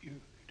 You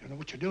don't know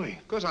what you're doing.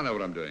 Of course I know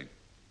what I'm doing.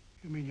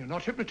 You mean you're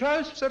not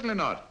hypnotized? Certainly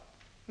not.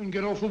 Then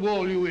get off the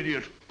wall, you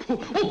idiot.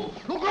 Oh,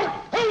 look out!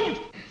 Holmes!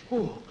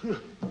 Oh,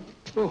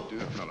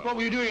 Dear fellow. What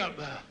were you doing up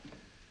there?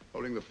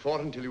 Holding the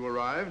fort until you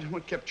arrived.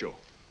 What kept you?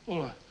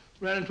 Well, I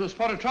ran into a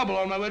spot of trouble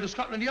on my way to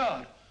Scotland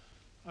Yard.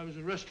 I was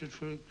arrested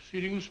for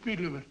exceeding the speed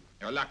limit.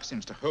 Your luck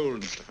seems to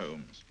hold, Mr.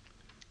 Holmes.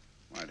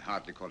 Well, I'd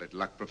hardly call it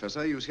luck,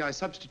 Professor. You see, I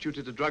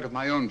substituted a drug of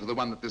my own for the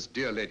one that this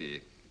dear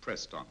lady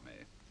pressed on me.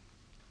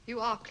 You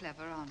are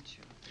clever, aren't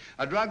you?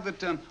 A drug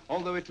that,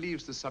 although it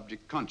leaves the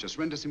subject conscious,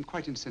 renders him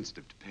quite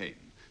insensitive to pain.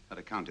 That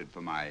accounted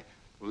for my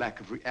lack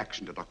of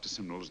reaction to Dr.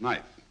 Simnel's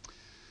knife.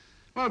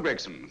 Well,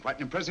 Gregson, quite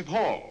an impressive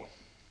haul.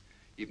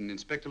 Even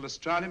Inspector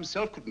Lestrade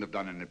himself couldn't have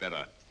done any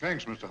better.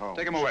 Thanks, Mr. Holmes.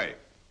 Take him away.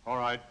 All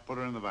right, put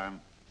her in the van.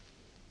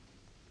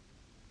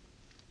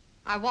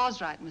 I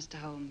was right, Mr.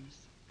 Holmes.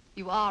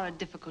 You are a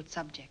difficult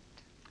subject.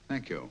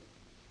 Thank you.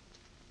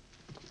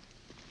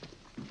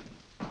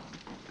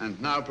 And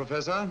now,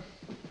 Professor,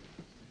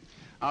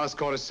 our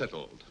score is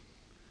settled.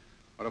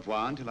 Au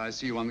revoir until I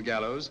see you on the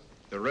gallows.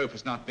 The rope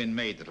has not been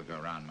made that'll go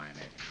around my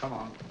neck. Come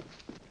on.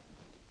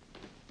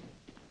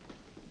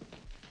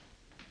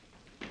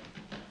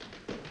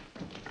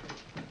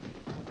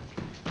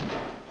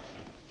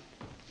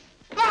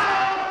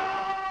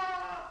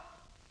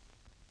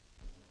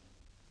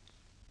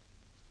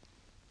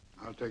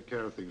 I'll take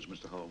care of things,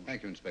 Mr. Holmes.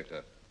 Thank you,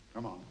 Inspector.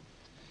 Come on.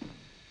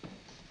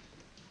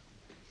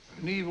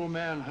 An evil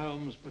man,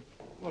 Holmes, but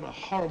what a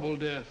horrible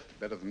death.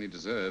 Better than he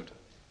deserved.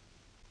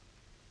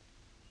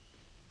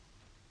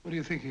 What are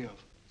you thinking of?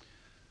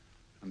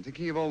 I'm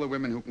thinking of all the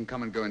women who can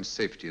come and go in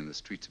safety in the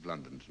streets of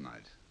London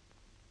tonight.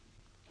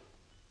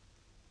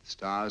 The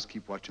stars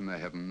keep watching their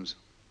heavens.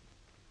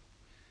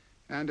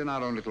 And in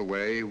our own little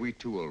way, we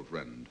too, old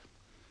friend,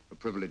 are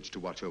privileged to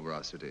watch over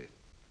our city.